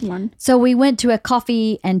only good one. So we went to a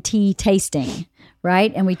coffee and tea tasting,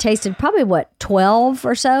 right? And we tasted probably 12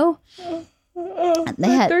 or so. They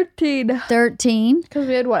had 13. 13. Because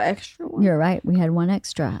we had what extra one? You're right. We had one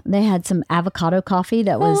extra. They had some avocado coffee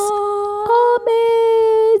that was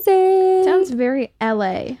amazing. Sounds very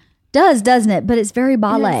LA. Doesn't it? But it's very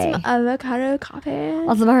ballet. Some avocado coffee.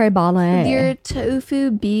 It's very ballet. Your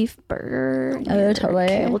tofu beef burger. and Oh, your totally.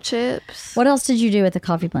 Kale chips. What else did you do at the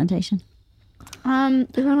coffee plantation?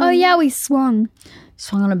 Oh yeah, we swung.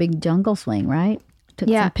 Swung on a big jungle swing, right? Took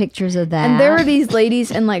Yeah. some pictures of that. And there were these ladies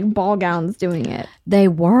in like ball gowns doing it. They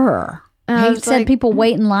were. And I He was said like- people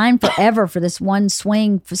wait in line forever for this one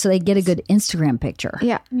swing so they get a good Instagram picture.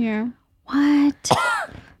 Yeah. Yeah. What?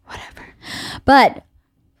 Whatever. But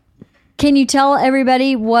can you tell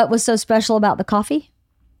everybody what was so special about the coffee?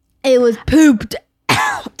 It was pooped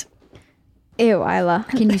out. Ew, Isla.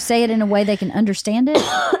 Can you say it in a way they can understand it?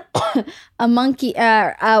 A monkey,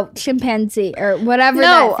 chimpanzee, or whatever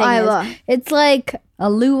No, that thing Isla. is. It's like A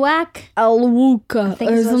luwak, a luca I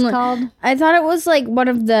think or is what it's something. called. I thought it was like one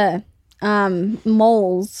of the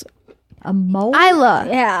moles. A mole? Isla.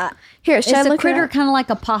 Yeah. Here, should I It's a look critter it up? kind of like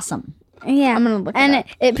a possum. Yeah. I'm gonna look it and up.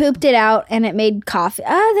 it pooped it out and it made coffee.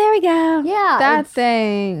 Oh, there we go. Yeah. That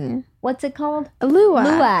thing. What's it called? A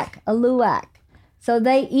luwak. A luwak. So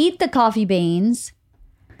they eat the coffee beans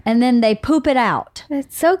and then they poop it out.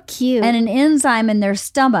 That's so cute. And an enzyme in their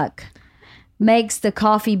stomach makes the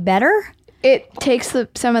coffee better. It takes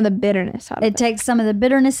some of the bitterness out of It it. takes some of the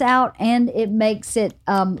bitterness out and it makes it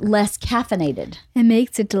less caffeinated. it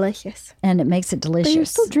makes it delicious. And it makes it delicious. But you're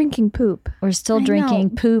still drinking poop. We're still I drinking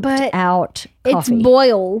know, pooped but out coffee. It's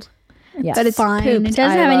boiled. Yes. But it's Fine. pooped, It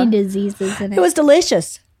doesn't have Isla. any diseases in it. It was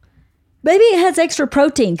delicious. Maybe it has extra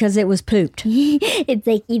protein because it was pooped. It's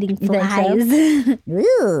like eating think so? flies.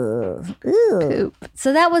 Ooh, ooh. Poop.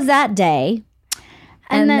 So that was that day.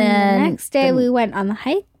 And then the next day we went on the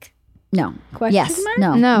hike. No. Question Yes.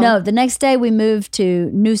 mark? No. The next day we moved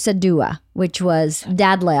to Nusa Dua, which was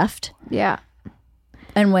Dad left Yeah.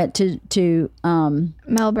 and went to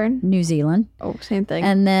Melbourne. New Zealand, Oh, same thing.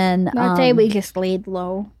 and then That day we just laid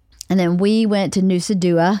low. and then we went to Nusa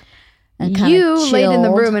Dua and kind You of laid in the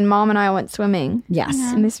chilled. room and Mom and I went swimming. Yes.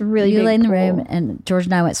 In this really You big lay in the pool. room, and George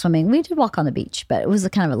and I went swimming. We did walk on the beach, but it was a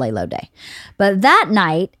kind of a lay low day. But that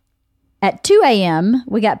night at 2 a.m.,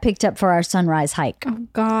 we got picked up for our sunrise hike Oh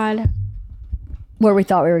God. where we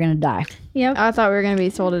thought we were going to die. Yep. I thought we were going to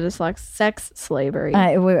be sold into sex slavery.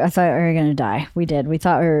 I thought we were going to die. We did. We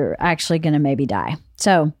thought we were actually going to maybe die.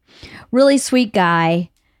 So, really sweet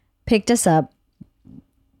guy picked us up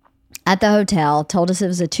at the hotel, told us it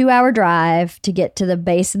was a 2-hour drive to get to the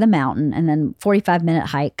base of the mountain and then 45-minute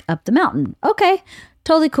hike up the mountain. Okay,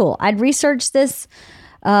 totally cool. I'd researched this.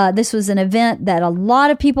 This was an event that a lot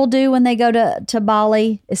of people do when they go to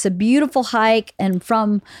Bali. It's a beautiful hike, and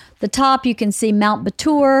from the top you can see Mount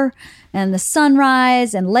Batur and the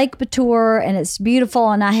sunrise and Lake Batur, and it's beautiful.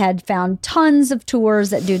 And I had found tons of tours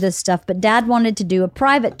that do this stuff, but Dad wanted to do a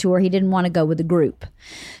private tour. He didn't want to go with a group,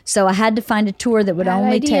 so I had to find a tour that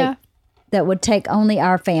would take only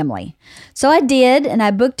our family. So I did, and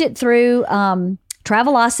I booked it through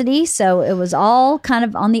Travelocity, so it was all kind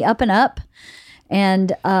of on the up and up.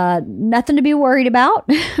 And nothing to be worried about.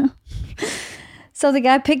 So the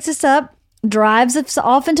guy picks us up, drives us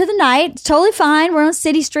off into the night. It's totally fine. We're on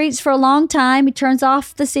city streets for a long time. He turns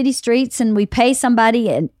off the city streets, and we pay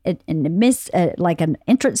somebody like an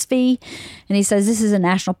entrance fee. And he says, this is a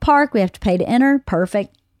national park. We have to pay to enter.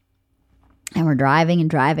 Perfect. And we're driving and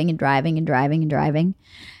driving and driving and driving and driving.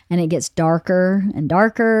 And it gets darker and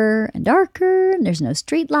darker and darker. And there's no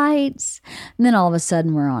street lights. And then all of a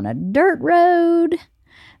sudden we're on a dirt road.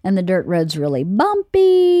 And the dirt road's really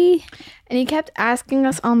bumpy. And he kept asking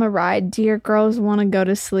us on the ride, do your girls want to go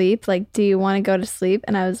to sleep? Like, do you want to go to sleep?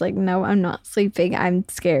 And I was like, no, I'm not sleeping. I'm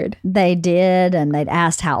scared. They did. And they'd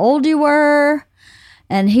asked how old you were.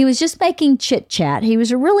 And he was just making chit chat. He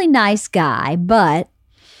was a really nice guy. But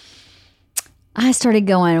I started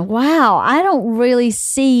going, wow, I don't really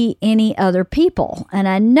see any other people. And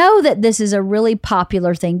I know that this is a really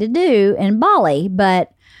popular thing to do in Bali,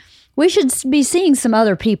 but we should be seeing some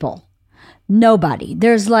other people. Nobody.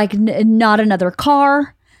 There's like not another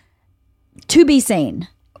car to be seen.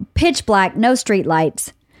 Pitch black, no street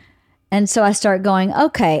lights. And so I start going,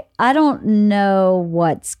 okay, I don't know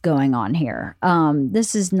what's going on here.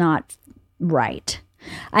 This is not right.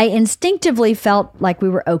 I instinctively felt like we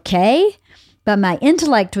were okay, but my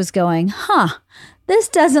intellect was going, this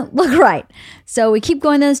doesn't look right. So we keep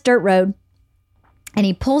going down this dirt road, and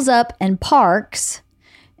he pulls up and parks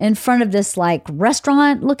in front of this like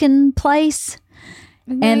restaurant looking place.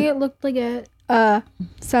 And it looked like a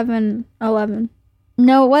 7-Eleven.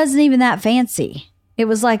 No, it wasn't even that fancy. It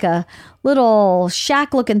was like a little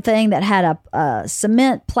shack looking thing that had a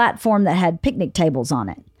cement platform that had picnic tables on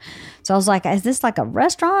it. So I was like, is this like a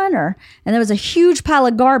restaurant? And there was a huge pile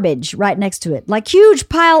of garbage right next to it, like huge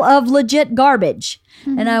pile of legit garbage.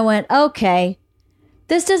 Mm-hmm. And I went, okay,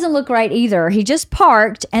 this doesn't look right either. He just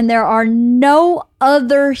parked and there are no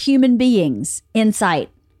other human beings in sight.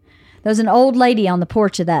 There was an old lady on the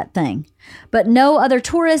porch of that thing, but no other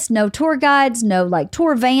tourists, no tour guides, no like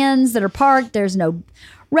tour vans that are parked. There's no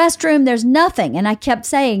restroom. There's nothing. And I kept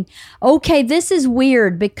saying, okay, this is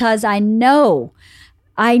weird because I know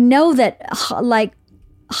that like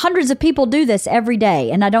hundreds of people do this every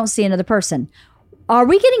day and I don't see another person. Are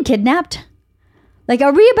we getting kidnapped? Like,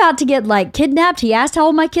 are we about to get like kidnapped? He asked how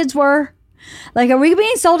old my kids were. Like, are we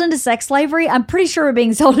being sold into sex slavery? I'm pretty sure we're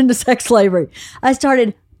being sold into sex slavery. I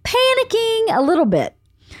started panicking a little bit,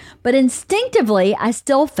 but instinctively I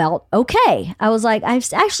still felt okay. I was like, I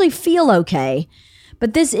actually feel okay,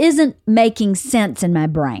 but this isn't making sense in my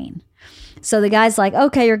brain. So the guy's like,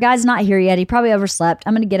 okay, your guy's not here yet. He probably overslept.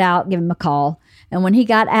 I'm going to get out, give him a call. And when he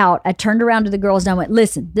got out, I turned around to the girls and I went,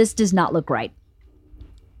 listen, this does not look right.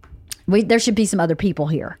 There should be some other people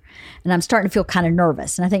here. And I'm starting to feel kind of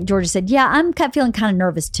nervous. And I think Georgia said, yeah, I'm feeling kind of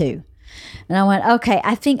nervous too. And I went, okay,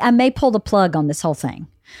 I think I may pull the plug on this whole thing.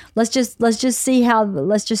 Let's just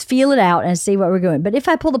feel it out and see what we're doing. But if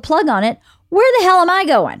I pull the plug on it, where the hell am I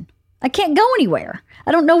going? I can't go anywhere.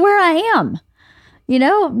 I don't know where I am. You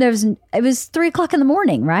know, it was 3:00 in the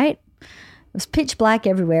morning, right? It was pitch black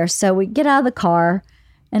everywhere. So we get out of the car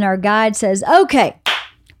and our guide says, okay,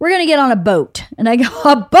 we're going to get on a boat. And I go,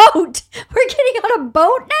 a boat? We're getting on a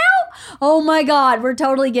boat now? Oh my God, we're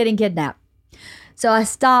totally getting kidnapped. So I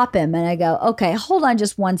stop him and I go, okay, hold on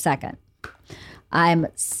just 1 second. I'm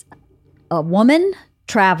a woman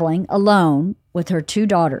traveling alone with her 2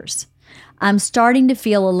 daughters. I'm starting to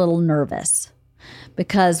feel a little nervous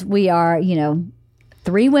because we are,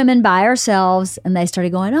 3 women by ourselves. And they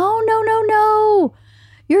started going, oh, no.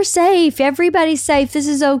 You're safe. Everybody's safe. This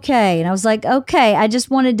is okay. And I was like, okay, I just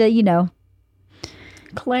wanted to,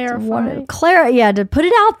 clarify. To put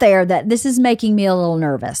it out there that this is making me a little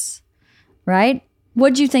nervous. Right?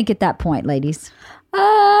 What'd you think at that point, ladies?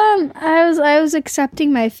 I was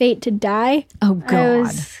accepting my fate to die. Oh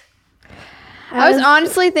God. I was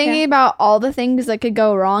honestly thinking about all the things that could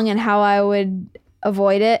go wrong and how I would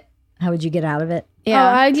avoid it. How would you get out of it?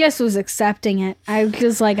 Yeah. Oh, I just was accepting it. I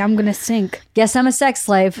was like, I'm gonna sink. Guess I'm a sex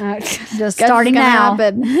slave. Just Guess starting it's now.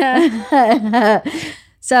 gonna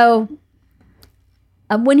So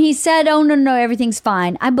when he said, oh, no, everything's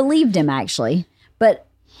fine, I believed him actually. But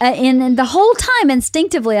and the whole time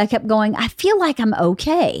instinctively I kept going, I feel like I'm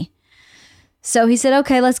okay. So he said,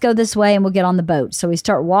 okay, let's go this way and we'll get on the boat. So we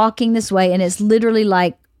start walking this way and it's literally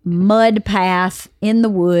like mud path in the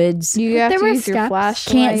woods. You have There to were use your steps.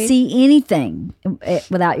 flashlight. Can't see anything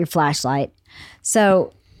without your flashlight.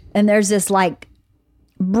 So, and there's this like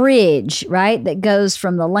bridge, right, that goes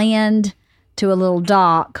from the land to a little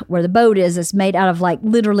dock where the boat is. It's made out of like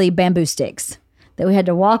literally bamboo sticks that we had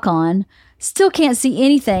to walk on. Still can't see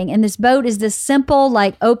anything. And this boat is this simple,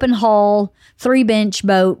 like open hull, 3-bench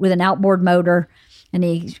boat with an outboard motor.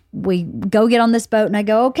 And we go get on this boat and I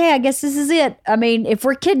go, okay, I guess this is it. I mean, if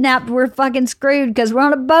we're kidnapped, we're fucking screwed because we're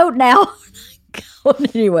on a boat now. Going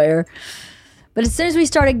anywhere. But as soon as we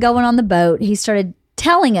started going on the boat, he started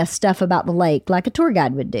telling us stuff about the lake like a tour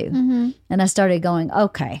guide would do. Mm-hmm. And I started going,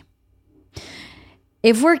 okay.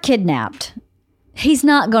 if we're kidnapped, he's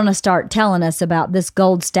not going to start telling us about this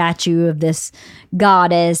gold statue of this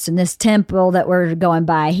goddess and this temple that we're going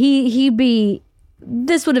by.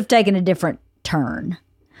 This would have taken a different turn.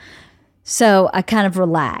 So I kind of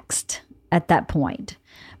relaxed at that point.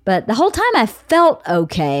 But the whole time I felt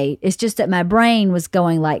okay. It's just that my brain was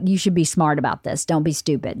going like, you should be smart about this. Don't be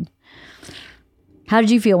stupid. How did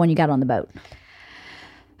you feel when you got on the boat?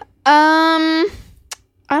 I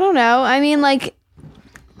don't know. I mean, like,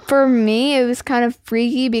 for me, it was kind of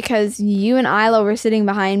freaky because you and Isla were sitting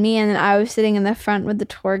behind me, and then I was sitting in the front with the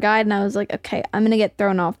tour guide, and I was like, okay, I'm going to get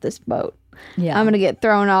thrown off this boat. Yeah. I'm going to get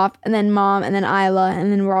thrown off, and then Mom, and then Isla,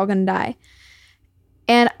 and then we're all going to die.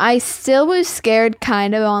 And I still was scared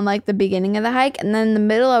kind of on, like, the beginning of the hike, and then in the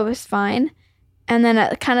middle, I was fine. And then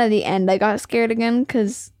at kind of the end, I got scared again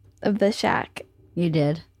because of the shack. You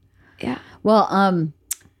did? Yeah. Well,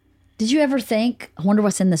 did you ever think, I wonder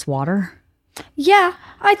what's in this water? Yeah,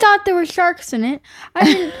 I thought there were sharks in it. I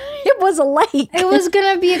didn't. It was a lake. It was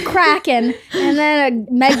gonna be a kraken and then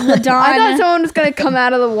a megalodon. I thought someone was going to come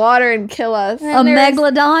out of the water and kill us. A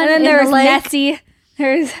megalodon And then in there the was lake. Nessie.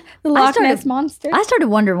 There's the Loch started- Ness monster. I started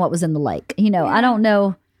wondering what was in the lake. You know, I don't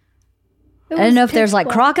know. It I don't was know if there's pitch like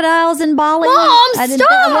black. crocodiles in Bali. Mom, I didn't stop!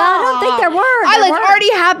 Well, I don't think there were. Isla, There it's weren't.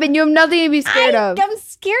 already happened. You have nothing to be scared of. I'm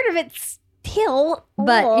scared of it still.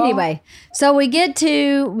 But Oh. anyway, so we get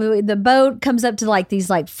to the boat comes up to like these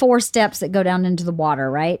like 4 steps that go down into the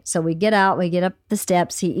water, right? So we get out, we get up the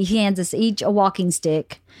steps. He hands us each a walking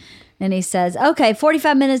stick, and he says, "Okay,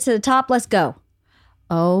 45 minutes to the top. Let's go."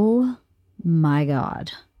 Oh my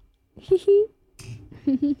God!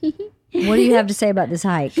 What do you have to say about this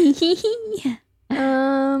hike? It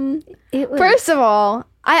was, First of all,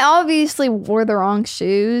 I obviously wore the wrong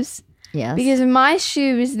shoes Yes, because my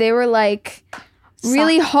shoes, they were like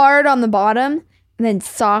really hard on the bottom and then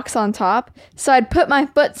socks on top. So I'd put my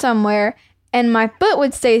foot somewhere and my foot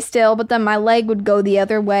would stay still, but then my leg would go the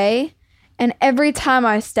other way. And every time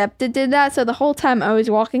I stepped, it did that. So the whole time I was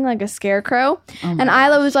walking like a scarecrow. And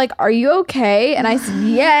Isla was like, "Are you okay?" And I said,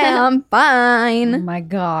 "Yeah, I'm oh fine." my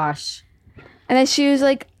gosh! And then she was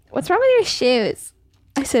like, "What's wrong with your shoes?"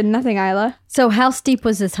 I said, "Nothing, Isla." So how steep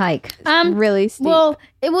was this hike? Really steep. well,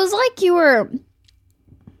 it was like you were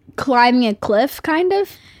climbing a cliff, kind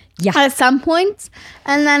of. Yeah. At some points,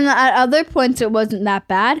 and then at other points, it wasn't that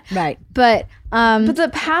bad. Right. But But the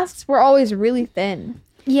paths were always really thin.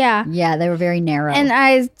 yeah. Yeah, they were very narrow. And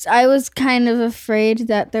I was kind of afraid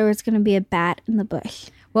that there was going to be a bat in the bush.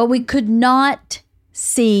 Well, we could not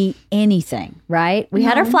see anything, right? We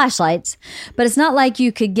had our flashlights, but it's not like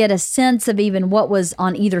you could get a sense of even what was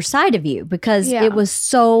on either side of you because Yeah. it was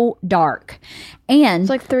so dark. And It's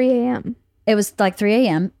like 3 a.m. it was like 3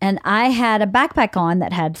 a.m. And I had a backpack on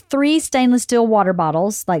that had 3 stainless steel water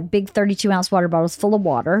bottles, like big 32-ounce water bottles full of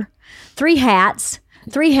water, 3 hats,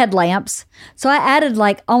 3 headlamps. So I added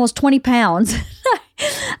like almost 20 pounds.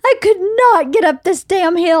 I could not get up this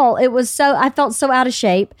damn hill. I felt so out of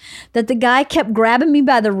shape that the guy kept grabbing me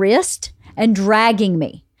by the wrist and dragging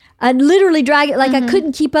me. I literally dragging, like I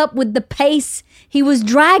couldn't keep up with the pace he was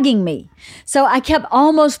dragging me. So I kept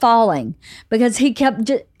almost falling because he kept,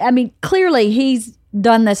 clearly he's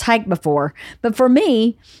done this hike before. But for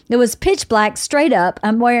me, it was pitch black straight up.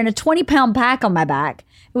 I'm wearing a 20-pound pack on my back.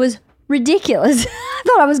 It was ridiculous. I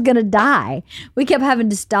thought I was going to die. We kept having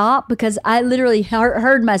to stop because I literally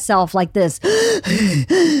heard myself like this.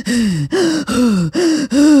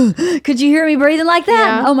 Could you hear me breathing like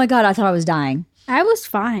that? Yeah. Oh my God, I thought I was dying. I was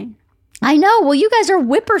fine. I know. Well, you guys are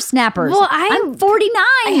whippersnappers. Well, I'm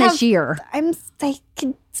 49 this have- year. I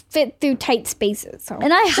can fit through tight spaces. So.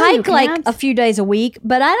 And I Sure you hike like can. a few days a week,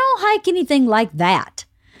 but I don't hike anything like that.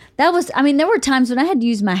 There were times when I had to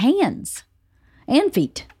use my hands and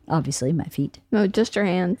feet. Obviously, my feet. No, just your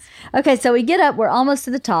hands. Okay, so we get up, we're almost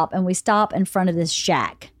to the top, and we stop in front of this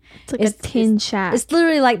shack. It's like a tin shack. It's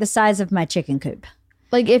literally like the size of my chicken coop.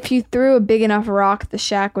 Like if you threw a big enough rock, the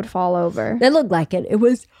shack would fall over. It looked like it. It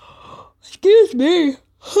was, excuse me,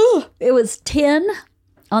 it was 10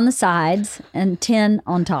 on the sides and 10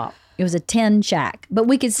 on top. It was a 10 shack, but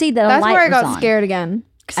we could see that a That's light where I was got on. scared again.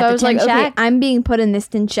 At So I the was like, tin okay, shack? I'm being put in this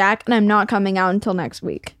tin shack and I'm not coming out until next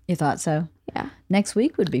week. You thought so? Yeah. Next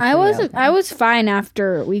week would be I pretty wasn't. open. I was fine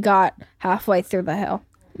after we got halfway through the hill.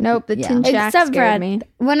 Nope, the Yeah. tin shack Except for scared me.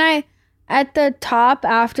 when I at the top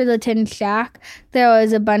after the tin shack, there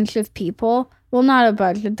was a bunch of people. Well, not a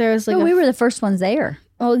bunch, but there was like No, we were the first ones there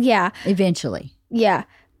oh yeah, eventually. yeah.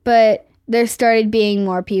 But there started being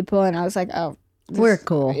more people, and I was like, oh, We're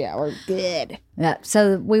cool. Yeah, we're good. Yeah.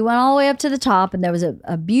 So we went all the way up to the top, and there was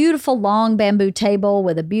a beautiful long bamboo table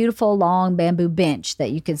with a beautiful long bamboo bench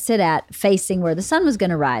that you could sit at facing where the sun was going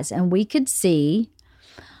to rise. And we could see,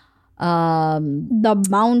 The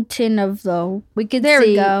mountain of the. we could There see.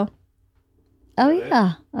 we go. Oh,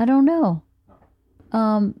 yeah. I don't know.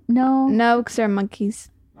 No, No, because they're monkeys.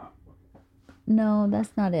 no,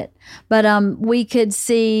 that's not it. But we could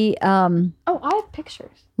see Oh, I have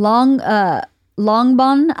pictures.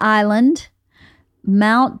 Longbon Island,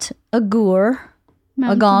 Mount Agur,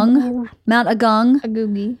 Agong, Mount Agong, A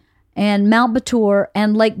googie. and Mount Batur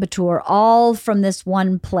and Lake Batur, all from this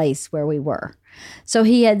one place where we were. So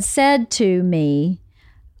he had said to me,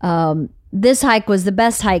 this hike was the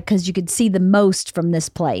best hike because you could see the most from this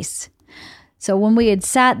place. So when we had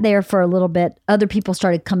sat there for a little bit, other people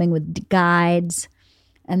started coming with guides.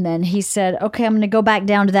 And then he said, okay, I'm going to go back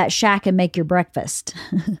down to that shack and make your breakfast.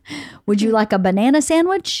 Would you like a banana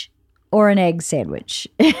sandwich or an egg sandwich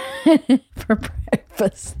for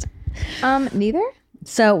breakfast? Neither.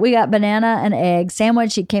 So we got banana and egg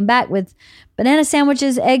sandwich. He came back with banana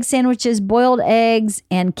sandwiches, egg sandwiches, boiled eggs,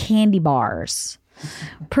 and candy bars.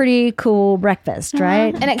 Pretty cool breakfast,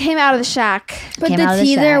 right? And it came out of the shack. But Came out the of the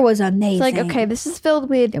tea there shack. was amazing. It's like, okay, this is filled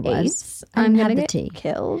with It was. apes. I I'm didn't have gonna the get tea.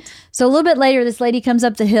 killed. So a little bit later, this lady comes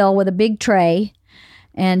up the hill with a big tray,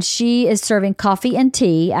 and she is serving coffee and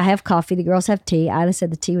tea. I have coffee. The girls have tea. Ida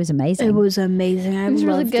said the tea was amazing. It was amazing. I It was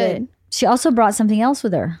really loved good. it. She also brought something else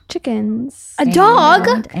with her. Chickens. A dog.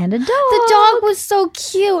 And a dog. The dog was so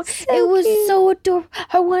cute. It was so adorable.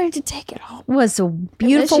 I wanted to take it home. Was a And then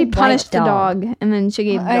beautiful she white punished the dog, and then she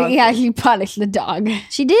gave the dog. Yeah, he punished the dog.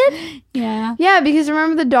 She did? Yeah. Yeah, because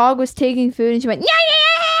remember the dog was taking food, and she went,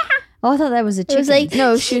 yeah. Oh, I thought that was a chicken. It was like,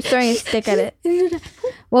 No, she was throwing a stick at it.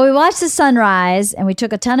 Well, we watched the sunrise and we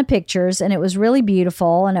took a ton of pictures and it was really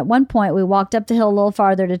beautiful. And at one point we walked up the hill a little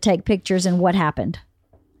farther to take pictures, and what happened?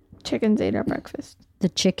 Chickens ate our breakfast. The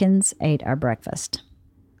chickens ate our breakfast.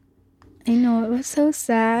 I know, it was so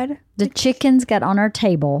sad. The chickens got on our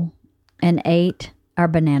table and ate our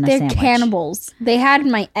banana They're sandwich. cannibals. They had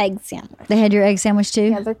my egg sandwich. They had your egg sandwich too?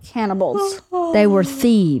 Yeah, they're cannibals. They were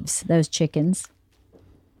thieves, those chickens.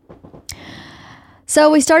 So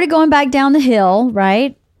we started going back down the hill,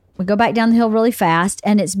 right? We go back down the hill really fast,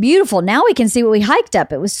 and it's beautiful. Now we can see what we hiked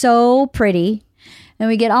up. It was so pretty. And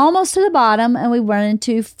we get almost to the bottom, and we run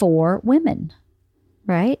into 4 women,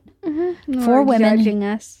 right? Four women judging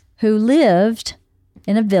us. who lived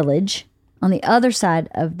in a village on the other side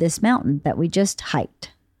of this mountain that we just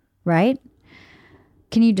hiked, right?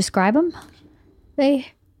 Can you describe them? They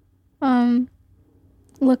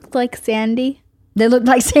looked like Sandy. They looked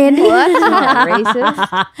like Sandy. Well, that's not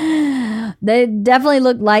racist. They definitely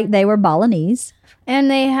looked like they were Balinese. And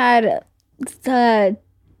they had the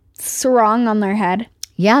sarong on their head.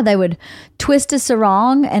 Yeah, they would twist a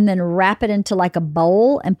sarong and then wrap it into like a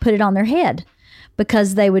bowl and put it on their head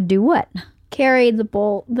because they would do what? Carry the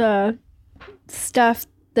bowl, the stuff,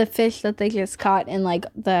 the fish that they just caught in like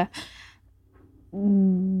the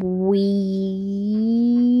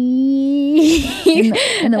weed.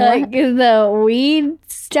 in the like what? the weed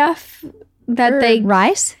stuff that they.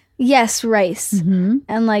 Rice? Yes, rice. Mm-hmm.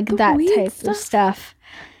 And like that weed type of stuff.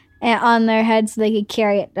 And on their heads, they could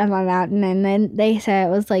carry it down the mountain. And then they said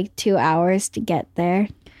it was like 2 hours to get there.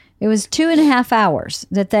 It was 2.5 hours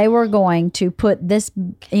that they were going to put this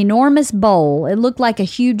enormous bowl. It looked like a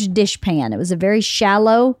huge dishpan. It was a very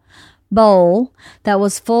shallow bowl that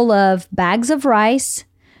was full of bags of rice,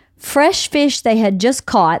 fresh fish they had just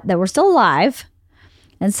caught that were still alive,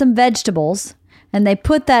 and some vegetables. And they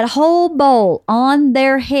put that whole bowl on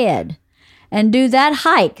their head and do that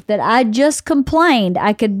hike that I just complained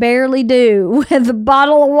I could barely do with a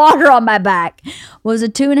bottle of water on my back. It was a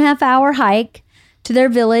 2.5 hour hike to their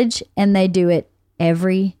village, and they do it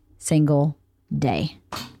every single day.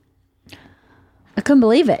 I couldn't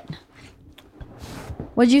believe it.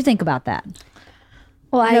 What did you think about that?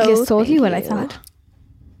 Well, I No, just told thank you what I you. thought.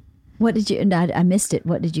 What did you? I missed it.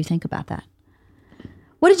 What did you think about that?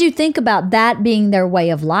 What did you think about that being their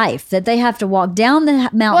way of life? That they have to walk down the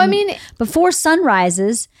mountain Well, I mean- before sun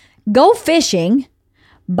rises, go fishing,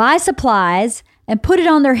 buy supplies, and put it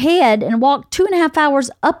on their head and walk 2.5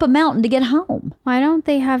 hours up a mountain to get home. Why don't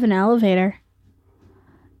they have an elevator?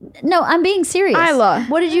 No, I'm being serious. Isla.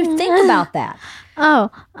 What did you think about that? Oh,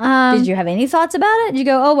 Did you have any thoughts about it? Did you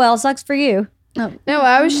go, oh, well, sucks for you? No,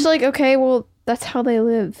 I was just like, okay, well, that's how they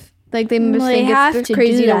live. Like, they must Well, they think have it's to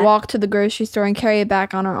crazy do to that. walk to the grocery store and carry it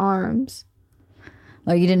back on our arms. Well,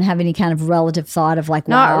 Oh, you didn't have any kind of relative thought of like,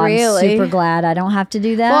 Not wow, really. I'm super glad I don't have to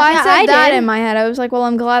do that. Well, I Yeah, said I that did. in my head. I was like, well,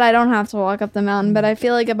 I'm glad I don't have to walk up the mountain, but I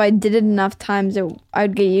feel like if I did it enough times,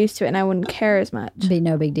 I'd get used to it and I wouldn't care as much. It'd be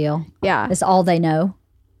no big deal. Yeah, It's all they know.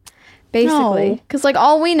 basically. No. Because like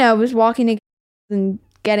all we know is walking to and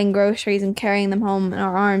getting groceries and carrying them home in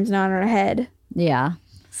our arms, not our head. Yeah.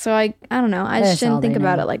 So I don't know. I That's just all didn't think they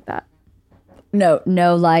about know. it like that.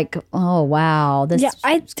 No, like, oh wow, this Yeah,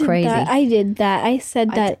 I is did crazy. that. I did that. I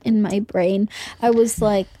said that in my brain. I was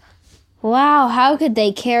like, wow, how could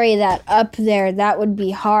they carry that up there? That would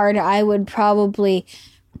be hard. I would probably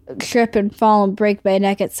trip and fall and break my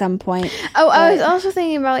neck at some point. Oh, I was also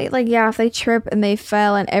thinking about like yeah, if they trip and they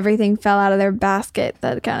fell and everything fell out of their basket,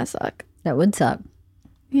 that'd kind of suck. That would suck.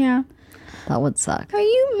 Yeah. That would suck. Are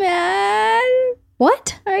you mad?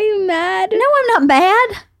 What? Are you mad? No, I'm not mad.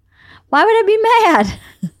 Why would I be mad?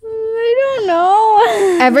 I don't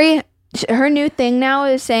know. Her new thing now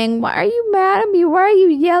is saying, "Why are you mad at me? Why are you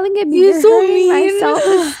yelling at me? You're so hurting my mean."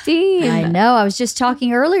 self-esteem." I know. I was just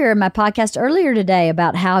talking earlier in my podcast earlier today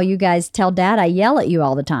about how you guys tell Dad I yell at you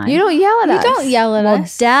all the time. You don't yell at You us. don't yell at Well,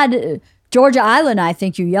 us. Dad, Georgia Island, I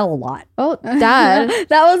think you yell a lot. Oh, Dad.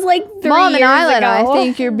 That was like 3 Mom years and Isla, ago. I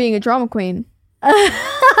think you're being a drama queen.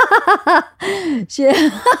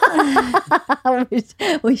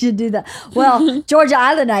 we should do that. Well, Georgia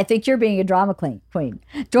Island, I think you're being a drama queen.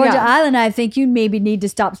 Georgia Yeah. Island, I think you maybe need to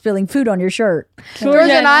stop spilling food on your shirt.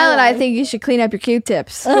 Georgia and Island, I think you should clean up your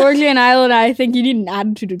Q-tips. Georgia and Island, I think you need an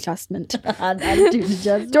attitude adjustment.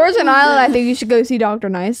 Georgia and Island, I think you should go see Dr.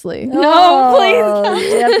 Nicely. No,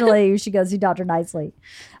 please. Definitely, you should go see Dr. Nicely.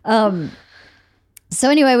 So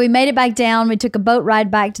anyway, we made it back down. We took a boat ride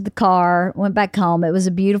back to the car, went back home. It was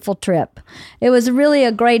a beautiful trip. It was really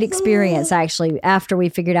a great experience, actually, after we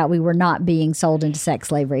figured out we were not being sold into sex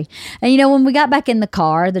slavery. And, when we got back in the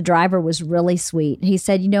car, the driver was really sweet. He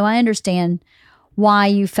said, I understand why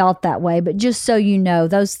you felt that way, but just so you know,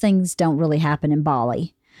 those things don't really happen in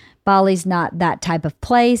Bali. Bali's not that type of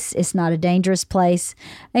place. It's not a dangerous place.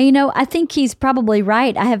 And, I think he's probably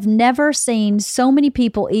right. I have never seen so many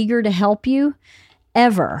people eager to help you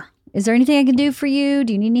ever. Is there anything I can do for you?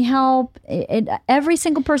 Do you need any help? Every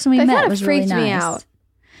single person we That met kind of was really freaked nice. me out.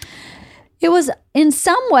 It was, in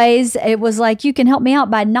some ways, it was like, you can help me out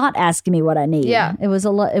by not asking me what I need. Yeah. It was a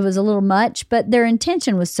little much, but their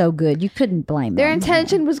intention was so good. You couldn't blame Their them.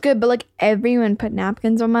 intention was good, but like everyone put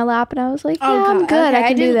napkins on my lap, and I was like, yeah, I'm God. good. Okay, I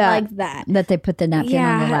can do didn't that. like that. That they put the napkin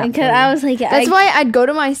on the Yeah, lap. because for I you. was like, That's why I'd go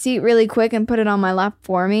to my seat really quick and put it on my lap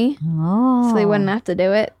for me, Oh. so they wouldn't have to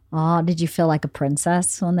do it. Oh, did you feel like a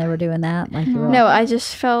princess when they were doing that? Like you were No, I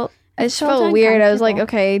just felt felt weird. I was like,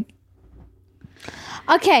 uncomfortable.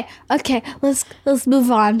 okay, okay, let's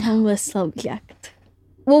move on from this subject.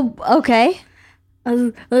 Well, okay.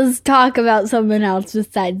 Let's talk about something else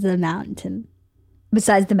besides the mountain.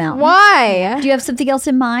 Besides the mountain. why? Do you have something else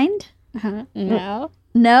in mind? No.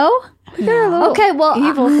 No? Okay, well,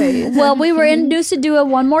 evil face. well, we were in Nusa Dua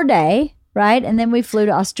one more day, right? And then we flew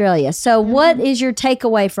to Australia. So what is your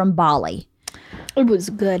takeaway from Bali? It was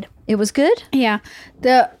good. It was good? Yeah.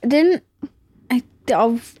 They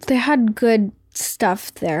had good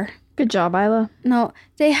stuff there. Good job, Isla. No,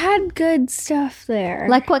 they had good stuff there.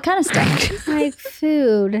 Like what kind of stuff? like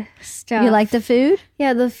food stuff. You like the food?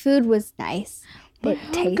 Yeah, the food was nice. But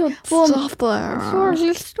Stuff there.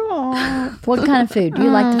 What kind of food? Do you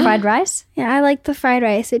like the fried rice? Yeah, I like the fried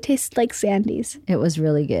rice. It tastes like Sandy's. It was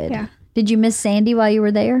really good. Yeah. Did you miss Sandy while you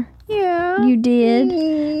were there? Yeah. You did?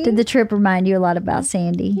 Did the trip remind you a lot about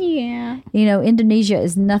Sandy? Yeah. Indonesia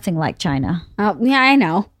is nothing like China. Oh, yeah, I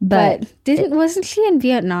know. But Wasn't she in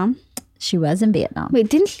Vietnam? She was in Vietnam. Wait,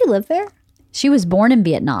 didn't she live there? She was born in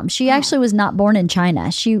Vietnam. She actually was not born in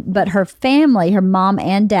China. But her family, her mom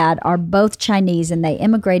and dad, are both Chinese, and they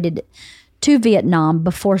immigrated to Vietnam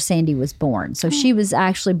before Sandy was born. So she was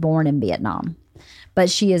actually born in Vietnam, but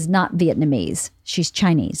she is not Vietnamese. She's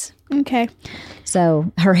Chinese. Okay.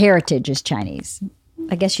 So her heritage is Chinese.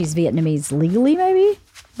 I guess she's Vietnamese legally, maybe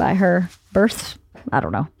by her birth. I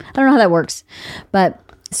don't know. I don't know how that works. But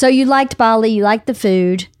so you liked Bali. You liked the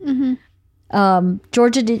food. Mm-hmm.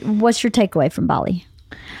 Georgia, what's your takeaway from Bali?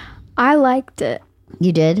 I liked it.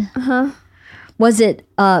 You did? Uh-huh. Was it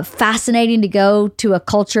fascinating to go to a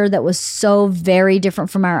culture that was so very different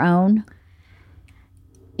from our own?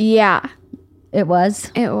 Yeah, It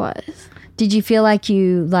was? it was. Did you feel like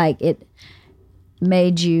it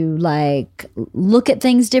made you look at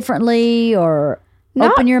things differently or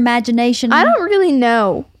open your imagination? I don't really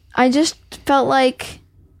know. I just felt like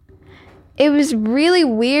it was really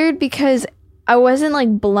weird because I wasn't like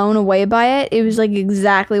blown away by it. It was like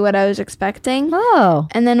exactly what I was expecting. Oh.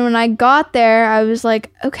 And then when I got there, I was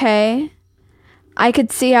like, okay, I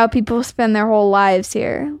could see how people spend their whole lives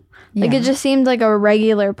here. Like Yeah. it just seemed like a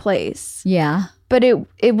regular place. Yeah. But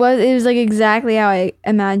it was like exactly how I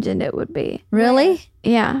imagined it would be. Really?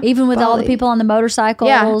 Yeah. Even with all the Bali. people on the motorcycles?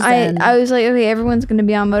 Yeah, and- I was like, okay, everyone's gonna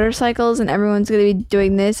be on motorcycles and everyone's gonna be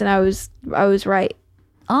doing this, and I was right.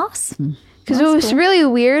 Awesome. Because what was really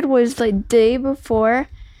weird was like day before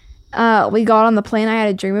we got on the plane, I had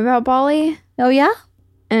a dream about Bali, Oh, yeah?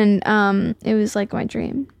 and it was like my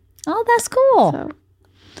dream. Oh, that's cool. So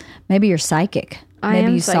Maybe you're psychic. I Maybe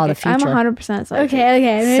am you saw the psychic. future. I'm 100% psychic. Okay.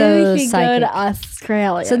 Maybe So we should go psychic. to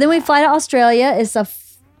Australia. So then we fly to Australia. It's a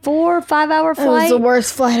 4 or 5 hour it was flight. the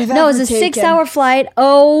worst flight I've No, ever it's a taken. 6-hour flight.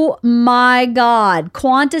 Oh my God.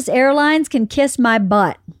 Qantas Airlines can kiss my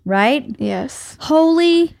butt, right? Yes,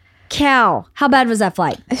 Holy cow. How bad was that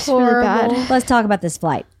flight? it's really bad. Let's talk about this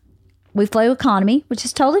flight. We flew economy, which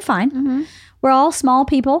is totally fine. Mm-hmm. We're all small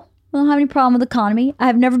people. We don't have any problem with economy. I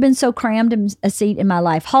have never been so crammed in a seat in my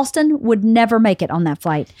life. Halston would never make it on that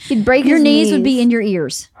flight. He'd break Your his knees would be in your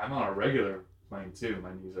ears. I'm on a regular plane too.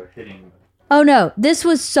 My knees are hitting. Oh no, this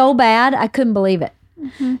was so bad. I couldn't believe it.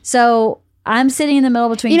 So I'm sitting in the middle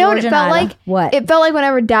between You know what George it and felt Isla. like? What? It felt like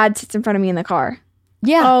whenever Dad sits in front of me in the car.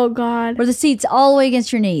 Yeah. Oh God. Where the seat's all the way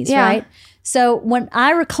against your knees, Yeah. right? So when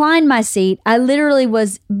I reclined my seat, I literally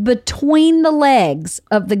was between the legs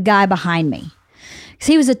of the guy behind me. Because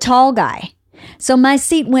he was a tall guy. So my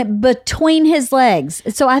seat went between his legs.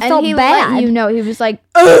 So I felt And he bad. let you know. He was like,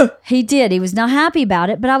 He did. He was not happy about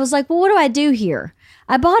it. But I was like, well, what do I do here?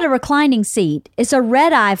 I bought a reclining seat. It's a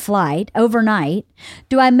red-eye flight overnight.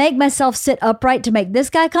 Do I make myself sit upright to make this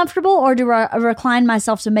guy comfortable, or do I recline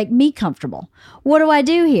myself to make me comfortable? What do I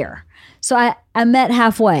do here? So I met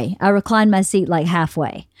halfway. I reclined my seat like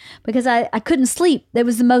halfway because I couldn't sleep. It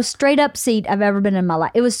was the most straight up seat I've ever been in my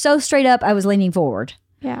life. It was so straight up, I was leaning forward.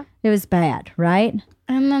 yeah. It was bad, right?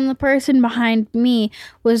 And then the person behind me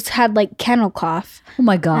had like kennel cough, Oh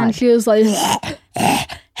my God. and she was like,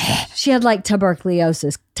 She had like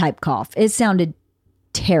tuberculosis type cough. It sounded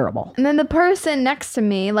terrible. And then the person next to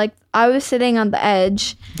me, like I was sitting on the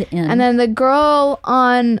edge, The end. and then the girl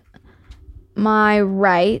on my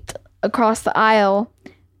right across the aisle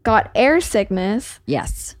got air sickness.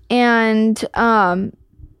 Yes. And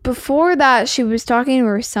before that, she was talking to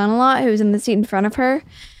her son a lot, who was in the seat in front of her.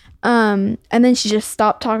 And then she just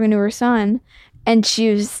stopped talking to her son, and she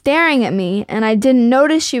was staring at me, and I didn't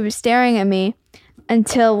notice she was staring at me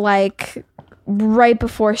until like right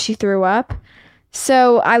before she threw up.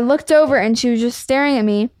 So I looked over, and she was just staring at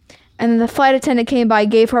me. And then the flight attendant came by,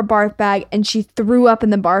 gave her a barf bag, and she threw up in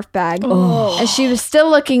the barf bag. And she was still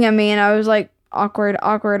looking at me, and I was like, awkward,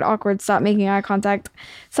 stop making eye contact.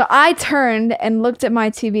 So I turned and looked at my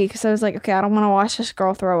TV because I was like, okay, I don't want to watch this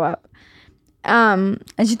girl throw up. And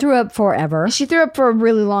she threw up forever. She threw up for a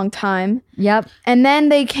really long time. Yep. And then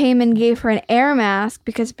they came and gave her an air mask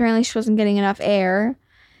because apparently she wasn't getting enough air.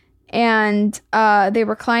 And they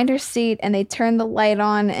reclined her seat and they turned the light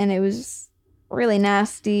on, and it was really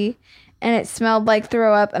nasty. And it smelled like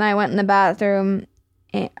throw up. And I went in the bathroom.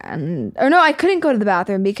 I couldn't go to the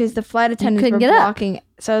bathroom because the flight attendants couldn't were get up. blocking.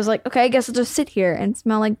 So I was like, okay, I guess I'll just sit here and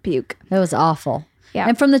smell like puke. It was awful. Yeah.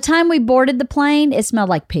 And from the time we boarded the plane, it smelled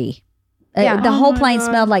like pee. Yeah. The whole plane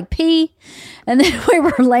smelled like pee. And then we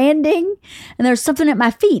were landing, and there was something at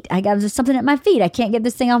my feet. I got something at my feet. I can't get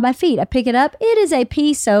this thing off my feet. I pick it up. It is a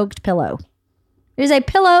pee-soaked pillow. It is a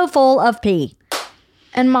pillow full of pee.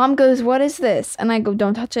 And Mom goes, what is this? And I go,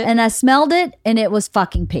 don't touch it. And I smelled it, and it was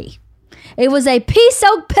fucking pee. It was a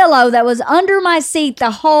pee-soaked pillow that was under my seat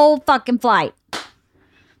the whole fucking flight.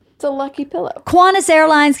 It's a lucky pillow. Qantas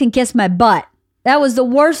Airlines can kiss my butt. That was the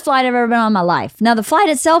worst flight I've ever been on in my life. Now, the flight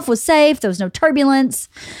itself was safe. There was no turbulence.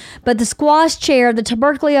 But the squash chair, the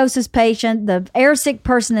tuberculosis patient, the air sick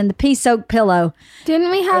person, and the pee-soaked pillow. didn't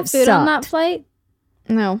we have It food on that sucked. flight?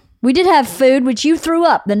 No. We did have food, which you threw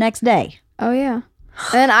up the next day. Oh, yeah.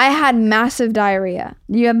 And then I had massive diarrhea.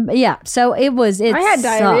 Yeah. So it was. It I had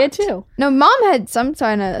diarrhea sucked. too. No, Mom had some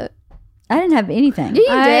kind of... I didn't have anything. You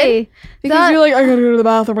did. Because thought- you're like, I gotta go to the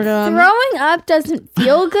bathroom again. Throwing up doesn't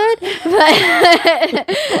feel good, but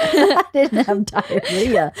I didn't have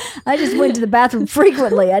diarrhea. I just went to the bathroom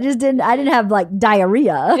frequently. I didn't have like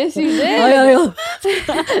diarrhea. Yes, you did.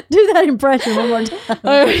 Do that impression one more time.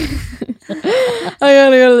 I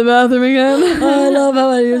gotta go to the bathroom again. I love how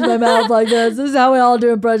I use my mouth like this. This is how we all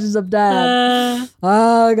do impressions of dad.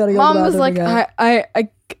 I gotta go Mom to the was bathroom like, again.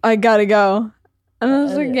 I gotta go. And I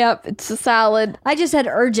was like, yep, it's a salad. I just had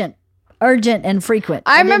urgent urgent and frequent.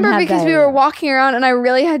 I didn't remember have because we diarrhea. were walking around and I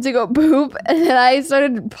really had to go poop. And then I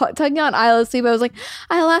started tugging on Isla's sleeve. I was like,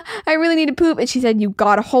 Isla, I really need to poop. And she said, you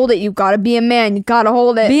gotta hold it. You gotta be a man. You gotta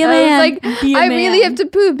hold it. Be a And man. I was like, Be a I really man. have to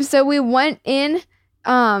poop. So we went in.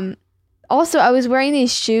 Also, I was wearing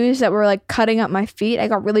these shoes that were like cutting up my feet. I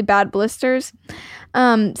got really bad blisters.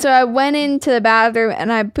 So I went into the bathroom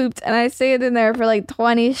and I pooped and I stayed in there for like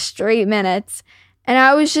 20 straight minutes. And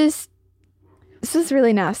I was just, this is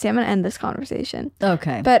really nasty. I'm going to end this conversation.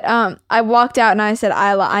 Okay. But I walked out and I said,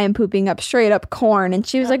 Isla, I am pooping up straight up corn. And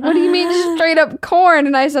she was like, what do you mean straight up corn?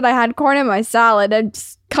 And I said, I had corn in my salad and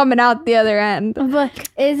just coming out the other end. But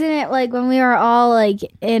isn't it like when we were all like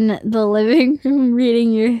in the living room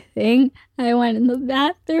reading your thing? I went in the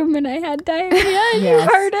bathroom and I had diarrhea and Yes. you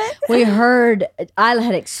heard it. We heard Isla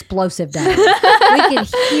had explosive diarrhea. We could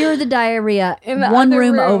hear the diarrhea In the one other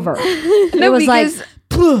room room. over. No, It was like, because-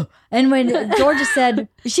 "Pugh." And when Georgia said,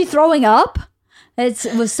 is she throwing up? It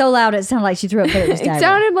was so loud it sounded like she threw up, but it was It diarrhea.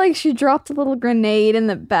 sounded like she dropped a little grenade in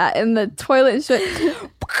the toilet. And, she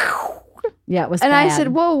Yeah, it was and I bad. said,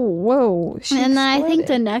 whoa. She And then I think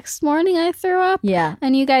the exploded. next morning I threw up. Yeah.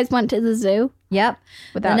 And you guys went to the zoo. Yep.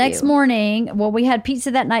 Without the next you. morning, well, we had pizza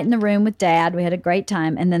that night in the room with Dad. We had a great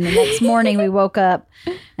time. And then the next morning, we woke up,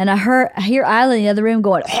 and I hear Isla in the other room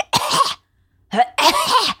going, and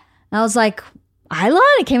I was like, Isla? And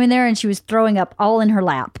I came in there, and she was throwing up all in her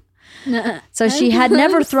lap. So she had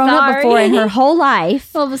never thrown up before in her whole life.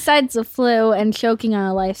 Well, besides the flu and choking on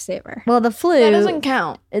a lifesaver. Well, the flu. That doesn't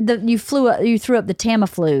count. You threw up the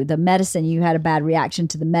Tamiflu, the medicine. You had a bad reaction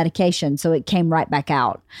to the medication, so it came right back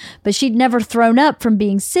out. But she'd never thrown up from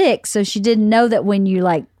being sick, so she didn't know that when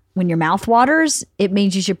your mouth waters, it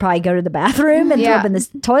means you should probably go to the bathroom and throw Yeah. up in the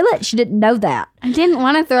toilet. She didn't know that. I didn't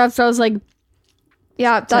want to throw up, so I was like,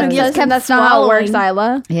 Yeah, just that's not how it works, swallowing.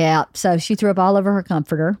 Isla. Yeah, so she threw up all over her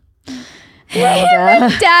comforter.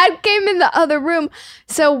 Dad came in the other room.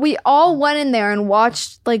 So we all went in there and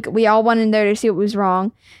watched, like, we all went in there to see what was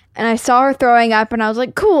wrong. And I saw her throwing up and I was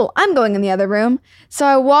like, cool, I'm going in the other room. So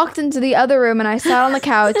I walked into the other room and I sat on the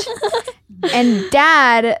couch and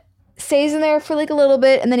Dad stays in there for like a little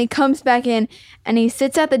bit and then he comes back in and he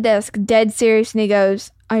sits at the desk dead serious and he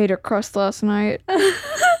goes, I ate a crust last night.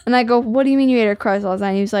 And I go, what do you mean you ate a crust last night?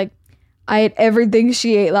 And he was like, I ate everything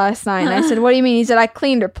she ate last night. And I said, what do you mean? He said, I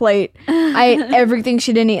cleaned her plate. I ate everything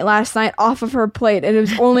she didn't eat last night off of her plate and it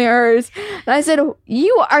was only hers. And I said,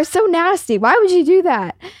 you are so nasty. Why would you do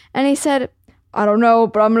that? And he said, I don't know,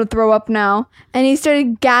 but I'm going to throw up now. And he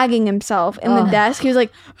started gagging himself in the desk. He was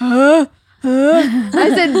like, huh?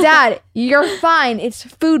 I said, Dad, you're fine. It's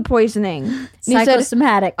food poisoning. And he said,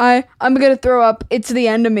 Psychosomatic. I'm going to throw up. It's the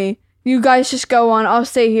end of me. You guys just go on. I'll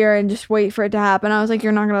stay here and just wait for it to happen. I was like,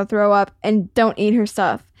 you're not going to throw up and don't eat her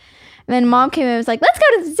stuff. And then Mom came in and was like, let's go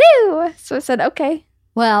to the zoo. So I said, okay.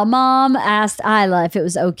 Well, Mom asked Isla if it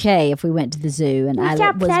was okay if we went to the zoo, and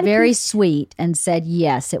Isla was very sweet and said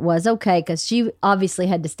yes, it was okay because she obviously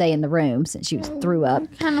had to stay in the room since she was threw up.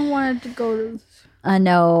 kind of wanted to go to. I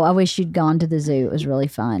know. I wish you'd gone to the zoo. It was really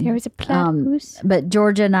fun. There was a platypus. But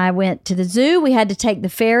Georgia and I went to the zoo. We had to take the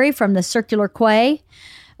ferry from the Circular Quay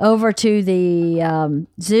over to the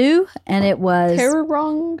zoo, and it was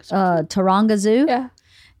Taronga Zoo. Yeah.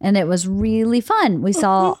 And it was really fun. We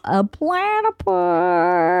saw a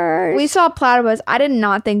platypus. We saw platypus. I did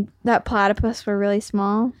not think that platypus were really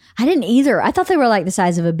small. I didn't either. I thought they were like the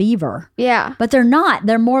size of a beaver, Yeah. but they're not.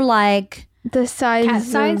 They're more like The size. Cat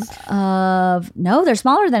sized? no, they're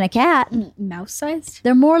smaller than a cat. Mouse sized?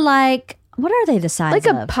 They're more like, what are they the size Like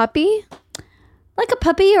a of? puppy. Like a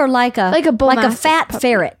puppy or like a bull like a mastiff fat puppy.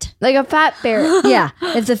 ferret. Like a fat ferret. Yeah.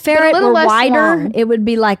 If the ferret little were less wider, long. it would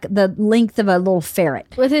be like the length of a little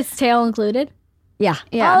ferret. With his tail included? Yeah.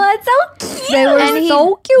 Yeah. Oh, that's so cute. They were And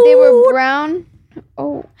so cute. They were brown.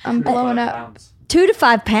 Oh, I'm blowing up. Pounds. 2 to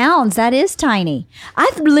 5 pounds. That is tiny.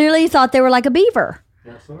 I literally thought they were like a beaver.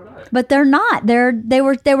 Yeah, so did I. But they're not. They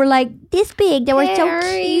were like this big. They were so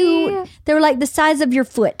Harry. cute. They were like the size of your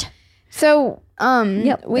foot. So,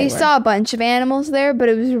 Yep, we they saw a bunch of animals there, but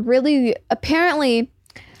it was really apparently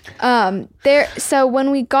there. So when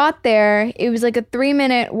we got there, it was like a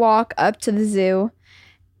 3-minute walk up to the zoo,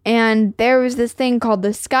 and there was this thing called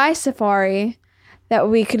the Sky Safari that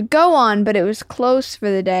we could go on, but it was closed for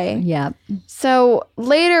the day. Yeah. So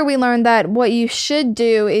later we learned that what you should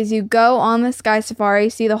do is you go on the Sky Safari,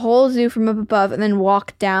 see the whole zoo from up above, and then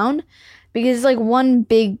walk down because it's like one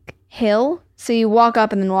big hill. So you walk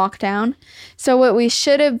up and then walk down. So what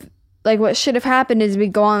should have happened is we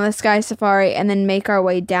go on the Sky Safari and then make our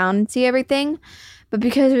way down and see everything. But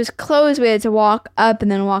because it was closed, we had to walk up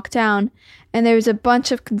and then walk down. and there was a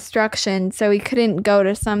bunch of construction, so we couldn't go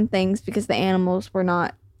to some things because the animals were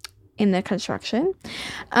not in the construction.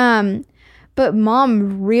 But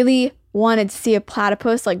Mom really wanted to see a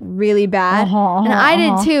platypus, like, really bad. And I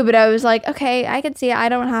did too, but I was like, okay, I can see it. I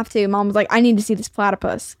don't have to. Mom was like, I need to see this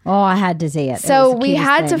platypus. Oh, I had to see it. So we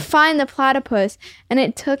had to find the platypus, and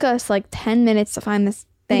it took us like 10 minutes to find this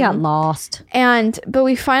thing. We got lost. But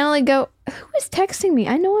we finally go, who is texting me?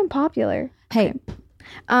 I know I'm popular. Hey.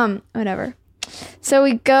 Whatever. So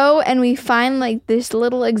we go and we find like this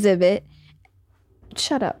little exhibit.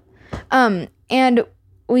 Shut up. And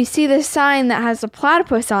we see this sign that has a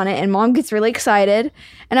platypus on it, and Mom gets really excited.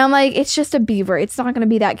 And I'm like, it's just a beaver. It's not going to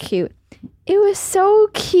be that cute. It was so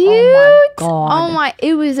cute. Oh my God. Oh my,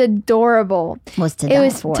 it was adorable. What's to It die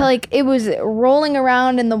was for? it was rolling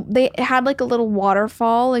around, and it had like a little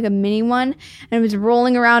waterfall, like a mini one, and it was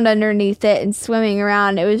rolling around underneath it and swimming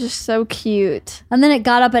around. It was just so cute. And then it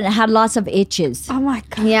got up and it had lots of itches. Oh my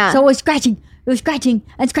God. Yeah. So it was scratching. It was scratching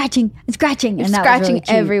and scratching and scratching. And that was scratching really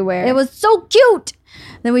cute. everywhere. It was so cute.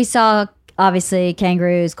 Then we saw, obviously,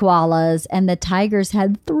 kangaroos, koalas, and the tigers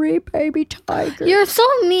had 3 baby tigers. You're so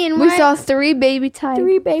mean. We Why- saw 3 baby tigers.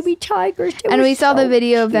 3 baby tigers. It And was we saw so the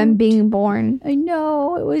video of them cute. being born. I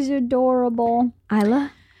know. It was adorable.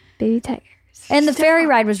 Isla, baby tigers. And the ferry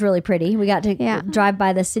ride was really pretty. We got to drive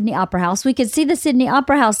by the Sydney Opera House. We could see the Sydney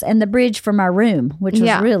Opera House and the bridge from our room, which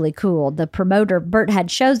was really cool. The promoter, Bert had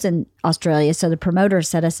shows in Australia, so the promoter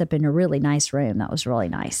set us up in a really nice room. That was really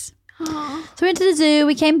nice. So we went to the zoo.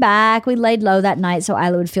 We came back. We laid low that night so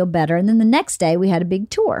Isla would feel better. And then the next day, we had a big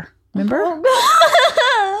tour. Remember?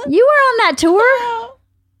 You were on that tour.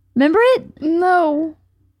 Remember it? No.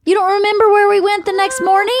 You don't remember where we went the next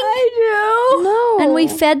morning? I do. No. And we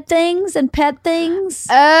fed things and pet things.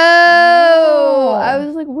 Oh. I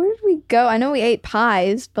was like, where did we go? I know we ate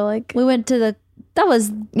pies, but like. We went to the. That was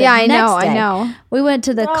the I next know. day. I know. We went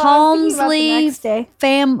to the I was thinking about the next day.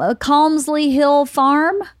 Colmsley Hill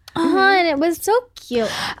Farm. and it was so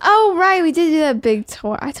cute. Oh, right. We did do that big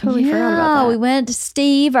tour. I totally forgot about that. We went to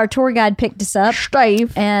Steve. Our tour guide picked us up.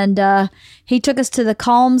 Steve. And he took us to the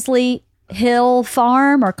Colmsley Hill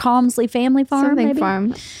Farm or Colmsley Family Farm. Something maybe?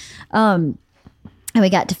 farm. And we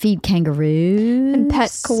got to feed kangaroos. And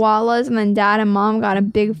pet koalas. And then Dad and Mom got a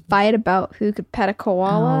big fight about who could pet a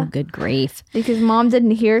koala. Oh, good grief. Because Mom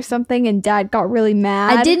didn't hear something and Dad got really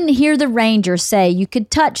mad. I didn't hear the ranger say you could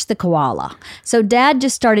touch the koala. So Dad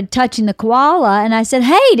just started touching the koala. And I said,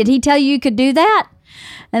 hey, did he tell you could do that?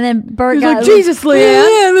 And then Bert got like, Jesus,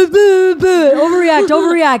 Leanne.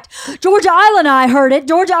 Overreact. Georgia Island, I heard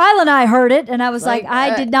it. And I was like,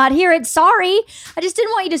 I did not hear it. Sorry. I just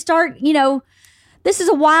didn't want you to start, this is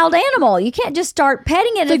a wild animal. You can't just start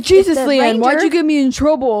petting it. Like, Jesus, Leanne, why'd you get me in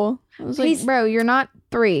trouble? I was like, bro, you're not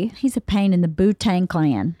 3. He's a pain in the Wu-Tang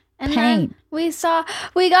Clan. And Pain. then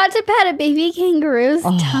we got to pet a baby kangaroo's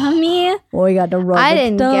tummy. Oh, we got to rub I its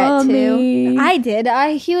didn't get tummy. I did.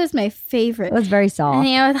 He was my It favorite. was very soft. And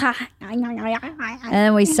he was, And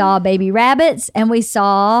then we saw baby rabbits, and we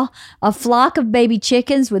saw a flock of baby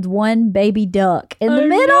chickens with one baby duck in the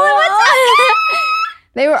middle. It was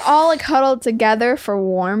They were all like huddled together for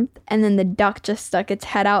warmth, and then the duck just stuck its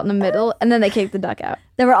head out in the middle, and then they kicked the duck out.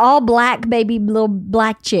 They were all black baby little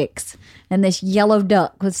black chicks, and this yellow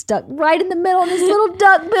duck was stuck right in the middle. And this little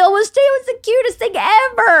duck bill was the cutest thing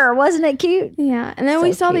ever, wasn't it cute? Yeah, and then So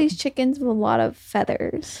we saw cute. these chickens with a lot of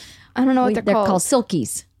feathers. I don't know what They're called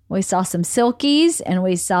silkies. We saw some silkies, and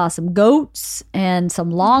we saw some goats, and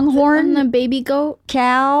some longhorn and the baby goat.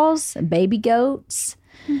 cows, and baby goats,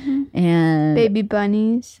 and Baby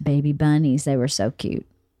bunnies baby bunnies. They were so cute.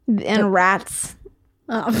 and rats.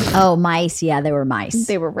 Oh, mice. Yeah, they were mice.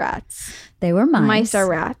 They were rats. They were mice. Mice are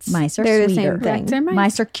rats. Mice are They're sweeter. the same thing. Rats are mice.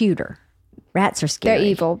 Mice are cuter. Rats are scary. They're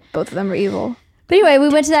evil. Both of them are evil. But anyway, we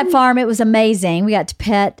went to that farm. It was amazing. We got to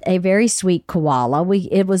pet a very sweet koala.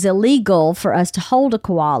 It was illegal for us to hold a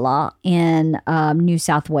koala in New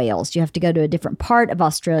South Wales. You have to go to a different part of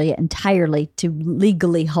Australia entirely to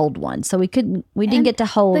legally hold one. So we didn't get to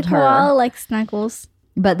hold The her. koala likes snuggles.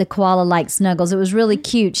 But the koala liked snuggles. It was really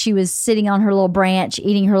cute. She was sitting on her little branch,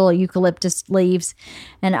 eating her little eucalyptus leaves.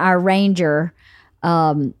 And our ranger,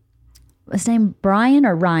 his name Brian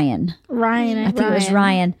or Ryan? Ryan. I think it was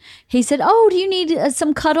Ryan. He said, "Oh, do you need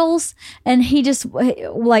some cuddles?" And he just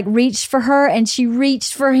like reached for her, and she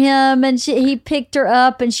reached for him, and he picked her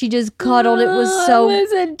up, and she just cuddled. It was so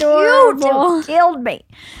adorable. cute. It killed me.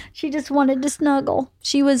 She just wanted to snuggle.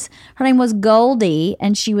 Her name was Goldie,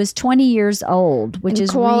 and she was 20 years old, which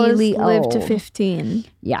is Koalas really live old. to 15.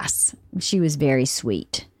 Yes, she was very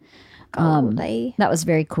sweet. That was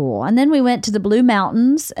very cool. And then we went to the Blue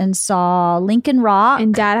Mountains and saw Lincoln Rock.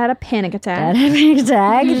 And Dad had a panic attack. Dad had a panic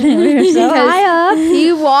attack. We were so high up.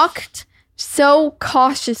 He walked so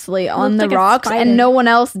cautiously on the like a rocks, spider. and no one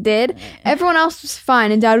else did. Everyone else was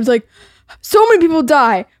fine, and Dad was like, so many people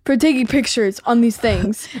die for taking pictures on these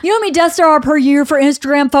things. You know how many deaths there are per year for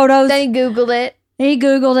Instagram photos? Then he Googled it. He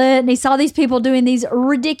Googled it and he saw these people doing these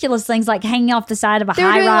ridiculous things like hanging off the side of a They were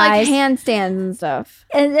high doing rise. like handstands and stuff.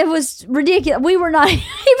 And it was ridiculous. We were not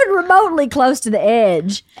even remotely close to the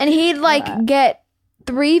edge. And he'd like get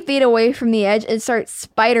 3 feet away from the edge and start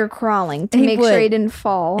spider crawling to He make sure would. he didn't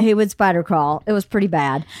fall. He would spider crawl. It was pretty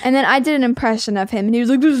bad. And then I did an impression of him, and he was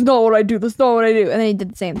like, this is not what I do. This is not what I do. And then he did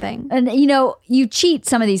the same thing. And you know, you cheat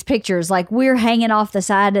some of these pictures, like we're hanging off the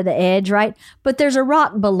side of the edge, right? But there's a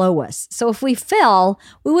rock below us. So if we fell,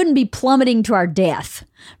 we wouldn't be plummeting to our death,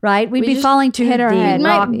 right? We'd be just falling to hit the our head.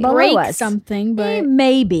 rock Might below break us. something, but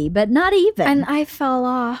Maybe, but not even. and I fell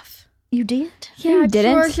off. you did? Yeah,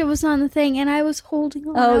 didn't? Georgia was on the thing, and I was holding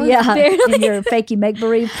on. I Oh was yeah, barely- in your fakey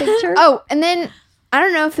make-believe picture. Oh, and then I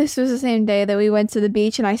don't know if this was the same day that we went to the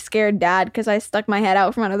beach and I scared Dad because I stuck my head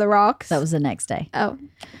out from under the rocks. That was the next day. Oh,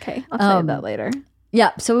 okay. I'll tell you that later.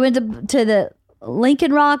 Yeah, so we went to the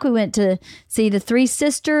Lincoln Rock. We went to see the Three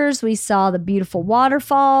Sisters. We saw the beautiful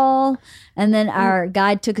waterfall, and then our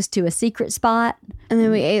guide took us to a secret spot. And then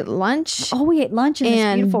we ate lunch. Oh, we ate lunch in this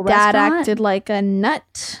and beautiful Dad restaurant. acted like a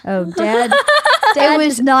nut. Oh, Dad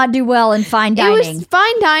does not do well in fine It dining. was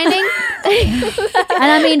fine dining.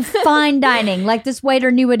 And I mean fine dining. Like this waiter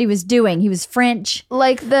knew what he was doing. He was French.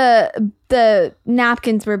 Like the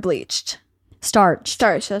napkins were bleached. Starched.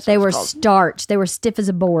 Starch. That's They what were it's called. starched. They were stiff as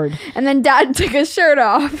a board. And then Dad took his shirt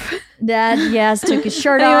off. Dad, yes, took his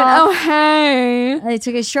shirt And he went, off. oh, hey. He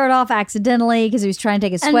took his shirt off accidentally because he was trying to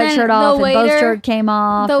take his And then sweatshirt the off, and both waiter- shirt came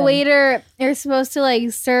off. The and- waiter, you're supposed to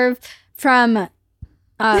like serve from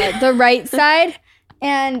the right side,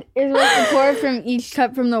 and you're supposed to pour from each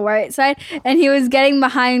cup from the right side. And he was getting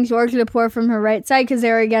behind Georgia to pour from her right side because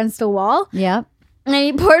they were against a wall. Yep. And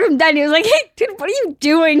he poured from down. He was like, "Hey, dude, what are you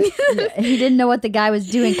doing?" He didn't know what the guy was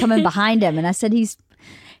doing coming behind him, and I said, he's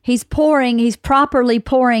properly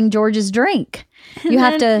pouring George's drink. You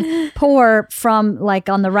have to pour from like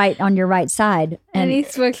on your right side. And he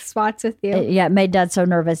switched spots with you. It made Dad so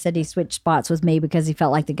nervous that he switched spots with me because he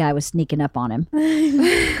felt like the guy was sneaking up on him.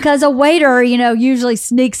 Because a waiter, usually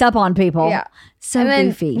sneaks up on people. Yeah. So And then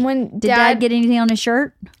goofy. when Did Dad get anything on his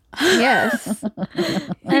shirt? Yes.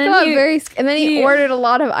 And then he he- ordered a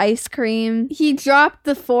lot of ice cream. He dropped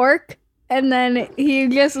the fork, and then he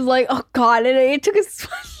just was like, "Oh God!" And he took his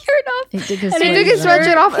sweatshirt off. He took his And he And took his shirt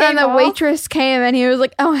sweatshirt off, and came the off. waitress came, and he was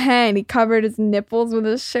like, "Oh, hey!" And he covered his nipples with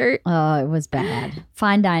his shirt. Oh, it was bad.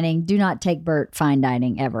 Fine dining. Do not take Bert fine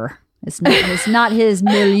dining ever. It's not his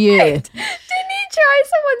milieu. Didn't he try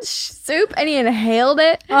someone's soup and he inhaled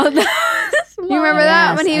it? Oh, You remember that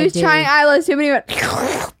Yes, when he I was do. trying Isla's soup and he went.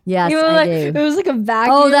 Yes, it was I like, do. it was like a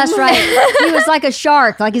vacuum. Oh, that's right. He was like a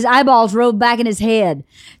shark, like his eyeballs rolled back in his head.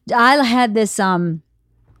 I had this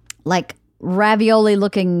like ravioli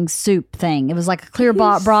looking soup thing. It was like a clear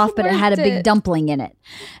broth, but it had a slurped big it. dumpling in it.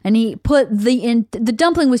 And he put the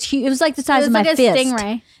dumpling was huge. It was like the It size was of my like a fist.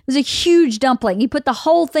 stingray. It was a huge dumpling. He put the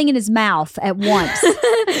whole thing in his mouth at once.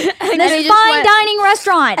 And This then he just fine went, dining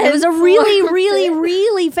restaurant. It was a and really, slurped really, it.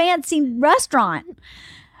 really fancy restaurant.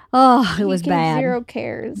 Oh, it was He bad. Zero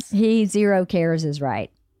cares. He zero cares is right.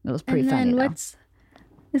 It was pretty And funny. then though.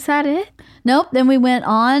 is that it? Nope. Then we went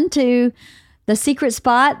on to the secret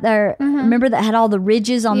spot there. Remember that had all the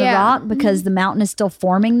ridges on the Yeah. rock because the mountain is still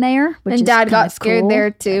forming there. Which And is Dad kinda got scared cool.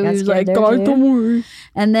 there too. I He got was scared like, there, "God, too. don't worry."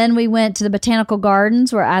 And then we went to the botanical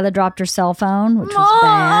gardens where Isla dropped her cell phone, which was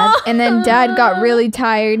bad. And then Dad got really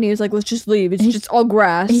tired and he was like, "Let's just leave. It's just all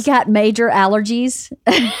grass." He got major allergies.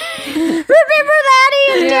 Remember that?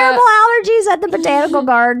 He had Yeah. terrible allergies at the botanical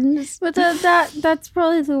gardens. But that's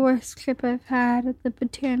probably the worst trip I've had at the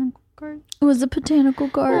botanical garden. It was a botanical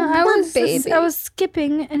garden. I was baby. I was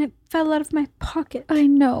skipping and it fell out of my pocket, I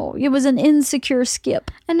know. It was an insecure skip.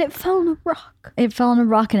 and it fell on a rock, It fell on a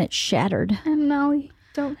rock and it shattered. and now we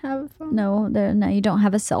don't have a phone. No, you don't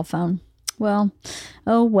have a cell phone. Well,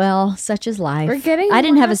 oh well, such is life. We're getting I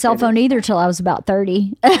didn't more have a cell after phone either till I was about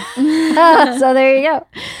 30. So there you go.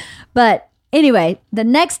 But anyway, the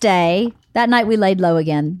next day, that night we laid low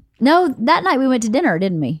again. No, that night we went to dinner,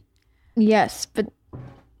 didn't we? Yes, but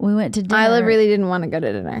We went to dinner. Isla really didn't want to go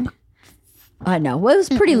to dinner. I know. Well, it was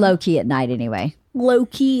pretty low key at night anyway. Low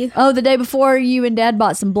key. Oh, the day before you and Dad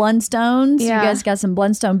bought some Blundstones. Yeah. You guys got some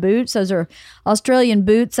Blundstone boots. Those are Australian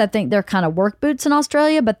boots. I think they're kind of work boots in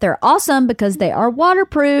Australia, but they're awesome because they are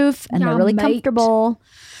waterproof and they're Yeah, really mate. comfortable.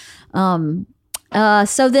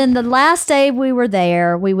 So then the last day we were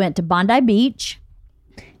there, we went to Bondi Beach.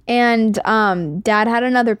 And Dad had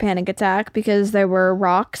another panic attack because there were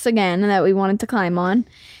rocks again that we wanted to climb on.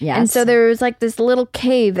 Yes. And so there was like this little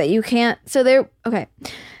cave that you can't. So there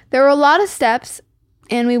were a lot of steps,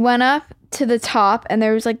 and we went up to the top, and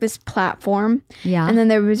there was like this platform. Yeah. And then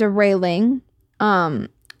there was a railing.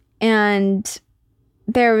 And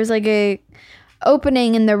there was like a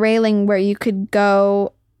opening in the railing where you could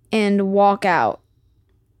go and walk out.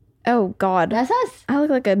 Oh God, That's us. I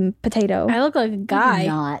look like a potato. I look like a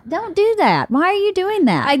guy. Don't do that. Why are you doing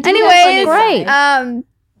that? I do Anyways, great. Yep.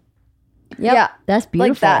 Yeah, That's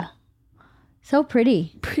beautiful. that. So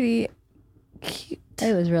pretty. pretty cute.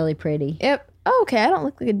 It was really pretty. Yep. Oh, okay, I don't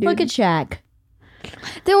look like a dude. Look at Shaq.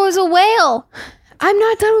 There was a whale. I'm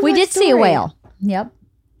not done with We my did see a story. whale. Yep.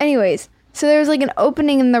 Anyways, so there was like an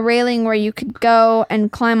opening in the railing where you could go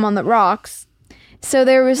and climb on the rocks. So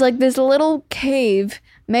there was like this little cave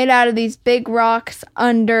made out of these big rocks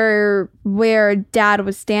under where Dad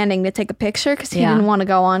was standing to take a picture because he Yeah. didn't want to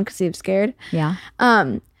go on because he was scared. Yeah.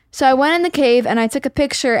 So I went in the cave and I took a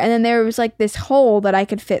picture, and then there was like this hole that I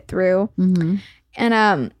could fit through. Mm-hmm.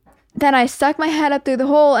 And then I stuck my head up through the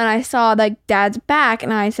hole and I saw like Dad's back,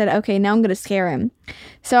 and I said, okay, now I'm gonna scare him.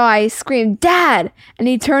 So I screamed, "Dad!" And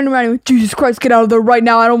he turned around and went, "Jesus Christ, get out of there right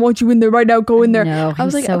now. I don't want you in there right now. Go in there." No, I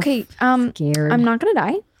was he's like, so okay, scared. I'm not gonna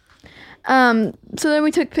die. So then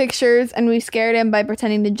we took pictures and we scared him by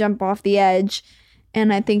pretending to jump off the edge,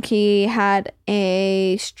 and I think he had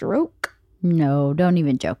a stroke. No, don't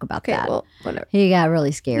even joke about Okay, that. well, whatever. He got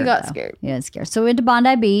really scared. He got though. scared. He got scared. So we went to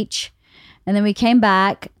Bondi Beach, and then we came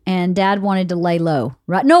back, and Dad wanted to lay low.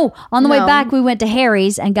 Right? No, on the way No. back, we went to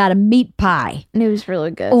Harry's and got a meat pie. And it was really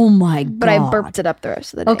good. Oh my god! But I burped it up the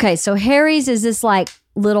rest of the day. Okay, so Harry's is this like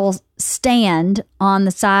little stand on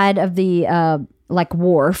the side of the like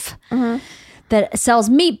wharf that sells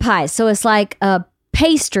meat pies. So it's like a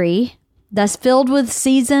pastry that's filled with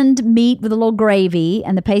seasoned meat with a little gravy,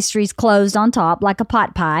 and the pastry's closed on top like a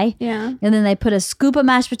pot pie. Yeah. And then they put a scoop of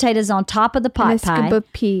mashed potatoes on top of the pot And a pie. scoop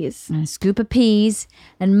of peas. And a scoop of peas.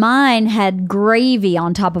 And mine had gravy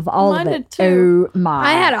on top of all Mine of did it. too. Oh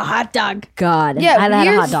my I had a hot dog. God. Yeah, I had a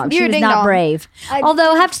yours- hot dog. She your was ding not dong. brave.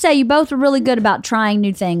 Although I have to say, you both were really good about trying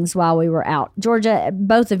new things while we were out. Georgia,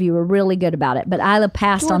 both of you were really good about it. But Isla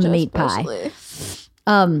passed on the meat pie.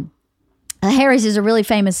 Harry's is a really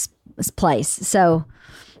famous place. So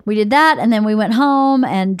we did that, and then we went home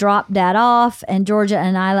and dropped Dad off, and Georgia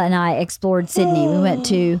and Isla and I explored Sydney. We went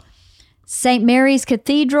to St. Mary's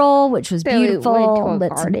Cathedral, which was Then we went to beautiful, a lit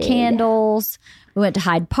some garden. candles. We went to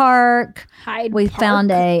Hyde Park. We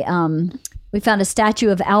found a statue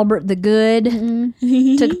of Albert the Good.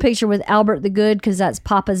 Took a picture with Albert the Good because that's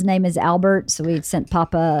Papa's name is Albert. So we sent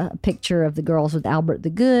Papa a picture of the girls with Albert the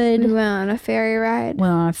Good. We went on a ferry ride.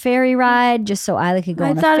 Went on a ferry ride just so Isla could go I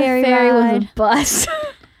on a thought ferry, a ferry ride. was a bus.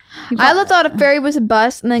 Isla thought a ferry was a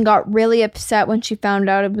bus and then got really upset when she found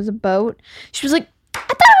out it was a boat. She was like, I thought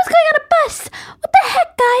I was going on a bus. What the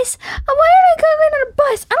heck, guys? Why aren't I going on a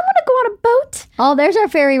bus? I don't want to go on a boat. Oh, there's our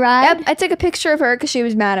ferry ride. Yep, I took a picture of her because she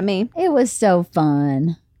was mad at me. It was so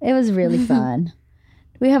fun. It was really fun.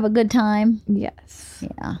 Did we have a good time? Yes.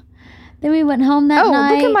 Yeah. Then we went home that Oh,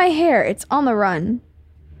 night. look at my hair. It's on the run.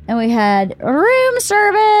 and we had room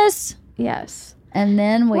service. Yes. And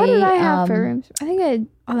then we What did I have for room? I think I.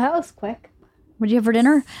 Oh, that was quick. What did you have for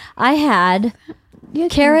dinner? I had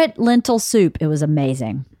carrot lentil soup. It was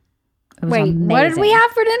amazing. It was Wait, what did we amazing.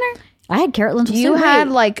 have for dinner? I had carrot lentil You soup. had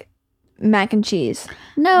like mac and cheese.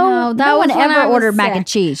 No, that no one was when I ever was ordered mac sick. and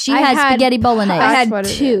cheese. She I had had- spaghetti bolognese. I had That's what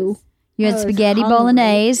two. You had I was spaghetti hungry.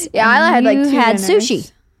 bolognese. Yeah, I and had like you two had dinners.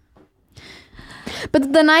 sushi.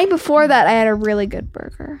 But the night before that, I had a really good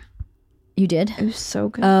burger. You did? It was so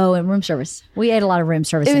good. Oh, and room service. We ate a lot of room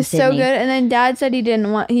service It in was so Sydney. good. And then Dad said he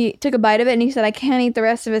didn't want. He took a bite of it and he said, "I can't eat the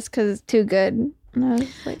rest of it because it's too good." And I was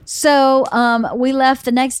like, So we left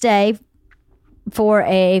the next day for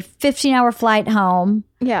a 15-hour flight home.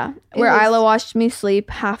 "Yeah." Where was- Isla watched me sleep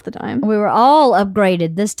half the time. We were all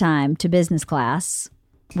upgraded this time to business class,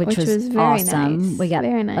 which was very awesome. nice. We got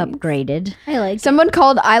Very nice. upgraded. I like it. Someone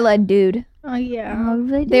called Isla a dude. Oh, yeah.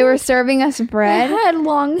 They were serving us I bread. had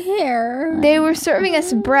long hair. They were serving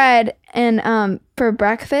us bread and for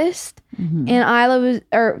breakfast. Mm-hmm. And Isla was,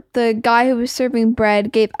 or the guy who was serving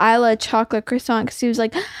bread gave Isla a chocolate croissant because he was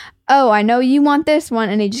like, "Oh, I know you want this one,"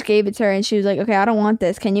 and he just gave it to her. And she was like, "Okay, I don't want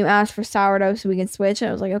this. Can you ask for sourdough so we can switch?" And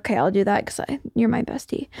I was like, "Okay, I'll do that because you're my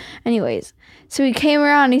bestie." Anyways, so he came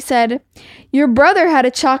around and he said, "Your brother had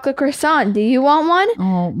a chocolate croissant. Do you want one?"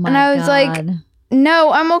 Oh my And I was like, God.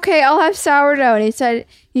 "No, I'm okay. I'll have sourdough." And he said,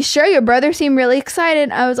 "You sure?" Your brother seemed really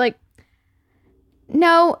excited. I was like,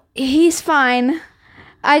 no, he's fine.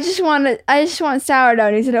 I just want sourdough.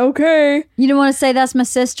 And he said, okay. You didn't want to say that's my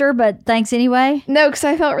sister, but thanks anyway? No, because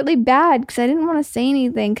I felt really bad because I didn't want to say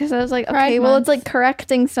anything because I was like, okay, well, it's like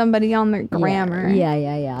correcting somebody on their grammar.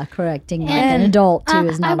 Yeah. Correcting like an adult, too,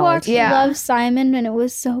 is not I always watched good. Love, Simon, and it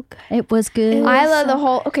was so good. It was good.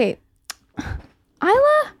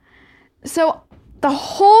 Isla, so the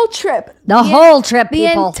whole trip. The whole trip, The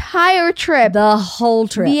people. entire trip. The whole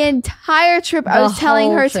trip. The entire trip, I The was telling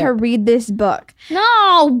whole her to trip. read this book.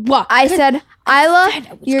 No, I said,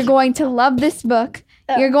 Isla, you're going to love this book.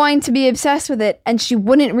 You're going to be obsessed with it. And she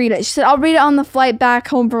wouldn't read it. She said, I'll read it on the flight back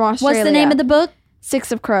home from Australia. What's the name of the book?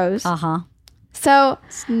 Six of Crows. Uh-huh. So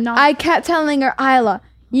I kept telling her, Isla,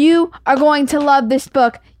 you are going to love this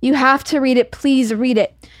book. You have to read it. Please read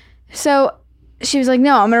it. So she was like,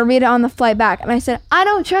 no, I'm going to read it on the flight back. And I said, I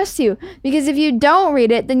don't trust you because if you don't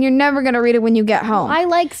read it, then you're never going to read it when you get home. I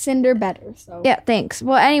like Cinder better. So Yeah, thanks.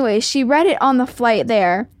 Well, anyway, she read it on the flight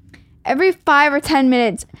there. Every 5 or 10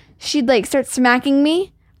 minutes, she'd like start smacking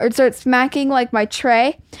me or start smacking like my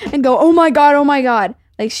tray and go, oh my God, oh my God.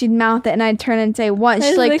 Like she'd mouth it and I'd turn and say once.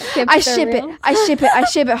 She's like, I ship it. I ship it. I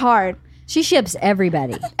ship it hard. She ships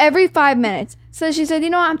everybody. Every 5 minutes. So she said, you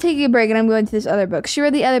know what? I'm taking a break and I'm going to this other book. She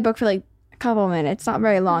read the other book for like a couple minutes, not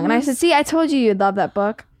very long. And I said, see, I told you you'd love that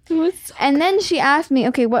book. And then she asked me,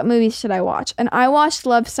 okay, what movies should I watch? And I watched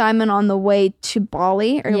Love, Simon on the way to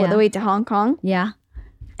Bali or Yeah. the way to Hong Kong. Yeah.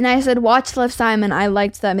 And I said, watch Love, Simon. I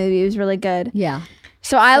liked that movie. It was really good. Yeah.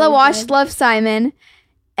 So Isla watched Love, Simon.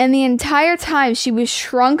 And the entire time she was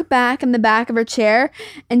shrunk back in the back of her chair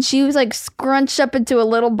and she was like scrunched up into a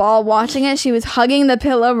little ball watching it. She was hugging the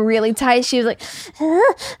pillow really tight. She was like,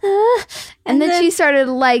 and then she started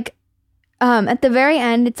like, at the very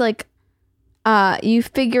end, it's like, you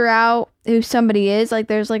figure out who somebody is. Like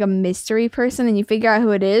there's like a mystery person and you figure out who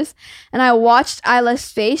it is. And I watched Isla's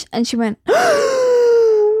face and she went,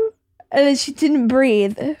 and then she didn't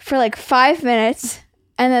breathe for like 5 minutes.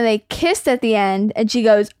 And then they kissed at the end and she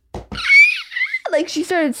goes, like she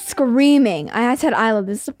started screaming. I said, Isla,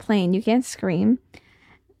 this is a plane. You can't scream.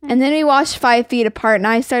 And then we watched 5 Feet Apart and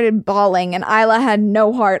I started bawling and Isla had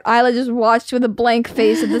no heart. Isla just watched with a blank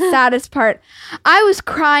face at the saddest part. I was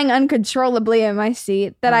crying uncontrollably in my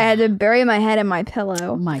seat that I had to bury my head in my Oh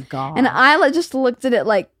pillow. my God. And Isla just looked at it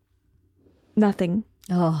like nothing.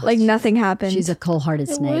 Oh, Like nothing happened. she's a cold-hearted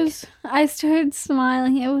snake. I started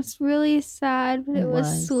smiling. It was really sad, but It it was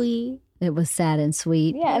was. sweet. It was sad and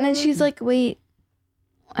sweet. Yeah, and then she's like, wait,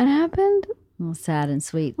 what happened? Well, sad and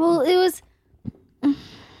sweet. Well, it was.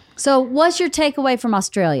 So what's your takeaway from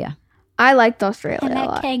Australia? I liked Australia I a like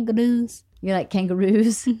lot. kangaroos. You like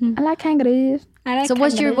kangaroos? I like kangaroos. I like So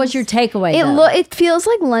what's your takeaway? It though? it feels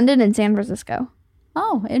like London and San Francisco.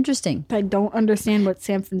 Oh, interesting. I don't understand what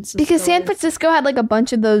San Francisco Because San Francisco had like a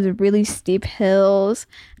bunch of those really steep hills.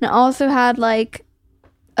 And it also had like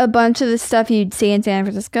a bunch of the stuff you'd see in San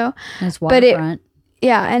Francisco. It's But it- waterfront.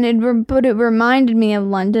 Yeah, and but it reminded me of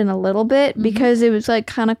London a little bit because it was like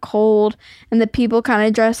kind of cold and the people kind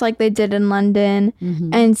of dressed like they did in London.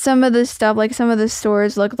 And some of the stuff, like some of the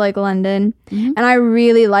stores looked like London. And I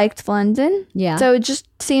really liked London. Yeah. So it just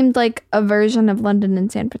seemed like a version of London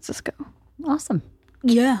and San Francisco. Awesome.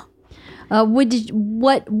 Yeah.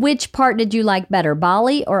 Which part did you like better,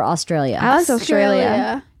 Bali or Australia? I liked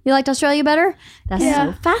Australia. You liked Australia better? That's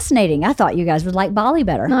so fascinating. I thought you guys would like Bali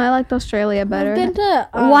better. No, I liked Australia better. Been to,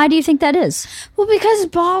 Why do you think that is? well, because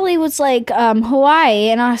Bali was like Hawaii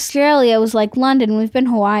and Australia was like London. We've been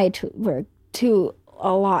Hawaii to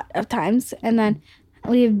a lot of times, and then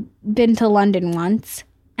we've been to London once.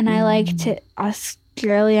 And I liked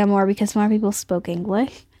Australia more because more people spoke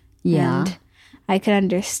English. Yeah. And I could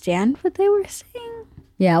understand what they were saying.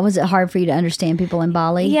 Yeah. Was it hard for you to understand people in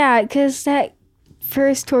Bali? Yeah, because that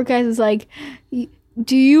first tour guide was like,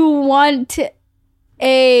 "Do you want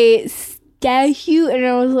a statue?" And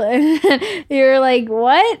I was like, "You're like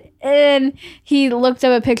what?" And he looked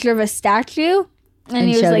up a picture of a statue, and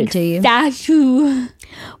he was showed like, it to you. "Statue."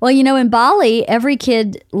 Well, you know, in Bali, every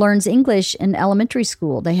kid learns English in elementary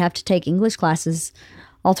school. They have to take English classes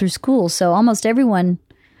all through school. So almost everyone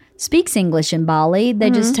speaks English in Bali. They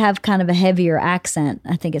just have kind of a heavier accent.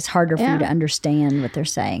 I think it's harder for you to understand what they're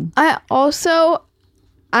saying. I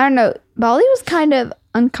don't know, Bali was kind of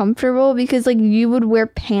uncomfortable because like you would wear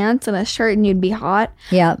pants and a shirt and you'd be hot.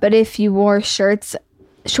 Yeah. But if you wore shorts,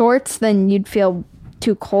 then you'd feel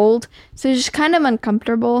too cold. So it's just kind of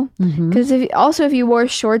uncomfortable. Because if you wore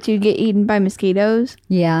shorts, you'd get eaten by mosquitoes.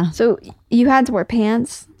 Yeah. So you had to wear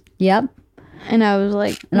pants. Yep. And I was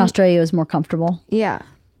like, And Australia was more comfortable. yeah.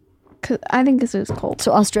 I think because it was cold.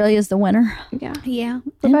 So Australia's the winner. Yeah. Yeah.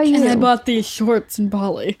 What about you? I bought these shorts in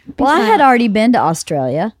Bali. Well, I had already been to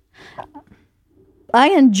Australia. I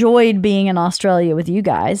enjoyed being in Australia with you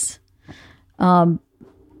guys.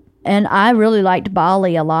 And I really liked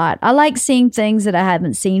Bali a lot. I like seeing things that I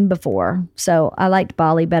haven't seen before. So I liked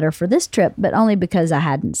Bali better for this trip, but only because I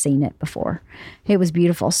hadn't seen it before. It was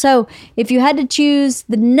beautiful. So if you had to choose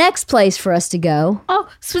the next place for us to go, Oh,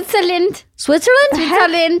 Switzerland. Switzerland?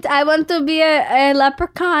 Switzerland. I want to be a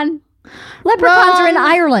leprechaun. Leprechauns are in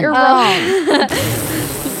Ireland. You're wrong.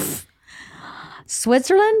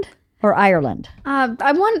 Switzerland or Ireland?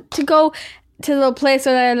 I want to go to the place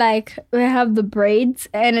where they have the braids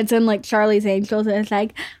and it's in like Charlie's Angels and it's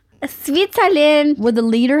like Switzerland. With the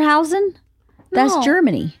Lederhausen? That's No.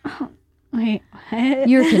 Germany. Wait, what?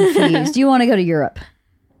 You're confused. You want to go to Europe?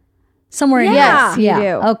 Somewhere in Yes, Europe. you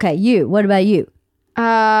do. Okay, you. What about you?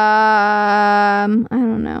 I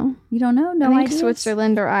don't know. You don't know? No I think idea.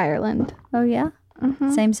 Switzerland or Ireland. Oh yeah.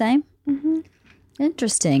 Same.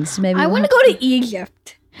 Interesting. So maybe I we'll want to have go to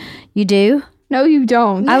Egypt. You do? No, you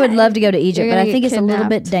don't. I would love to go to Egypt, You're but I gonna think get it's a little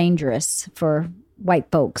bit kidnapped. dangerous for white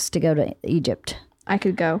folks to go to Egypt. I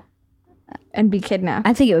could go and be kidnapped.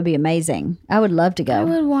 I think it would be amazing. I would love to I go.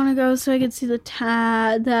 would want to go so I could see the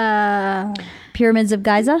Pyramids of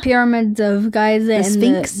Giza, pyramids of Giza and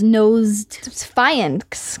Sphinx? the nosed.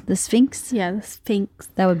 Sphinx. the Sphinx. Yeah, the Sphinx.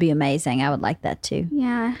 That would be amazing. I would like that too.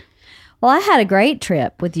 Yeah. Well, I had a great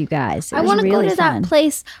trip with you guys. It I was want to really go to fun. that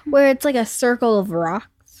place where it's like a circle of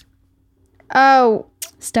rocks. Oh,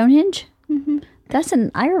 Stonehenge? That's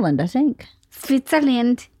in Ireland, I think.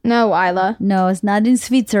 Switzerland. no, Isla. No, it's not in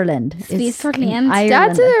Switzerland. It's in Switzerland. Ireland,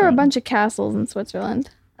 Dad said I there were a think. bunch of castles in Switzerland.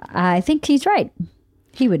 I think he's right.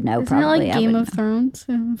 He would know, Isn't probably. it like I Game wouldn't of Thrones?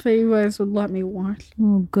 If you guys would let me watch.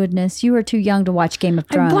 know. Oh, goodness. You are too young to watch Game of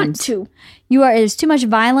Thrones. I want to. You are. There's too much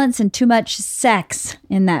violence and too much sex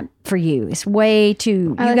in that for you. It's way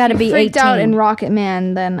too. You got to be 18. freaked out in Rocket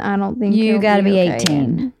Man. Then I don't think You you'll got to be okay.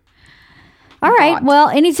 18. All right. Well,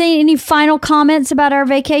 any final comments about our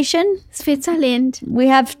vacation? Switzerland. We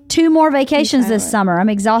have 2 more vacations this summer. I'm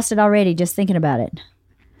exhausted already just thinking about it.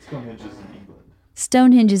 Stonehenge is in England.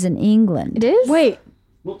 Stonehenge is in England. It is. Wait.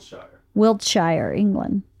 Wiltshire,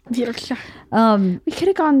 England. we could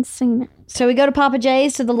have gone singing. So we go to Papa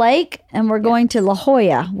J's to the lake, and we're going to La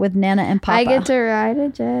Jolla with Nana and Papa. I get to ride a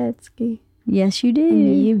jet ski. Yes, you do.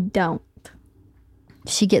 And you don't.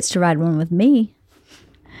 She gets to ride one with me.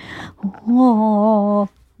 Oh,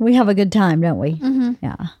 we have a good time, don't we? Mm-hmm.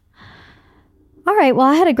 Yeah. All right. Well,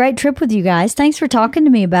 I had a great trip with you guys. Thanks for talking to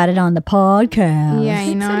me about it on the podcast. Yeah,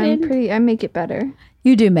 you know, I make it better.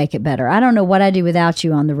 You do make it better. I don't know what I do without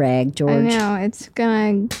you on the reg, George. I know it's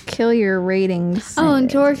gonna kill your ratings. Oh, and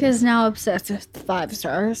George is now obsessed with 5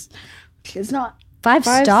 stars. She's not. 5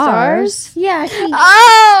 5 stars? stars? Yeah.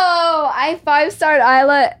 Oh, I 5-starred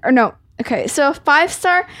Isla. Or no. Okay, so a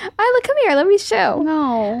 5-star. Isla, come here. Let me show.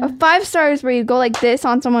 No. A 5-star is where you go like this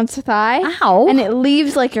on someone's thigh. Ow. And it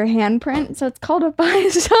leaves like your handprint. So it's called a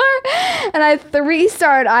 5-star. And I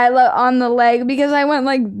 3-starred Isla on the leg because I went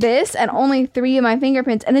like this and only 3 of my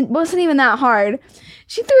fingerprints. And it wasn't even that hard.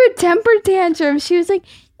 She threw a temper tantrum. She was like,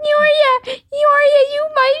 Yoria, you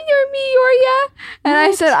might hear me, Yoria. And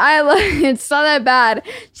I said, Isla, it's not that bad.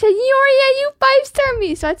 She said, Yoria, you 5-star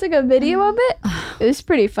me. So I took a video of it. It was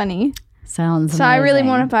pretty funny. Sounds So I really amazing.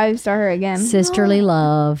 want to 5-star her again. Sisterly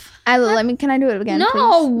love. Isla, can I do it again? No.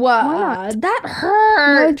 please? That No,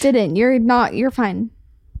 hurt. it didn't. You're fine.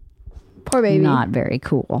 Poor baby. Not very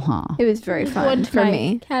cool, huh? It was very fun One for night.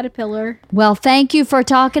 me. Caterpillar. Well, thank you for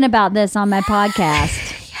talking about this on my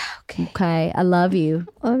podcast. Okay. I love you.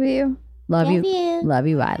 Love you. Love you. Love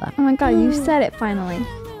you, Isla. Oh my god, you said it finally.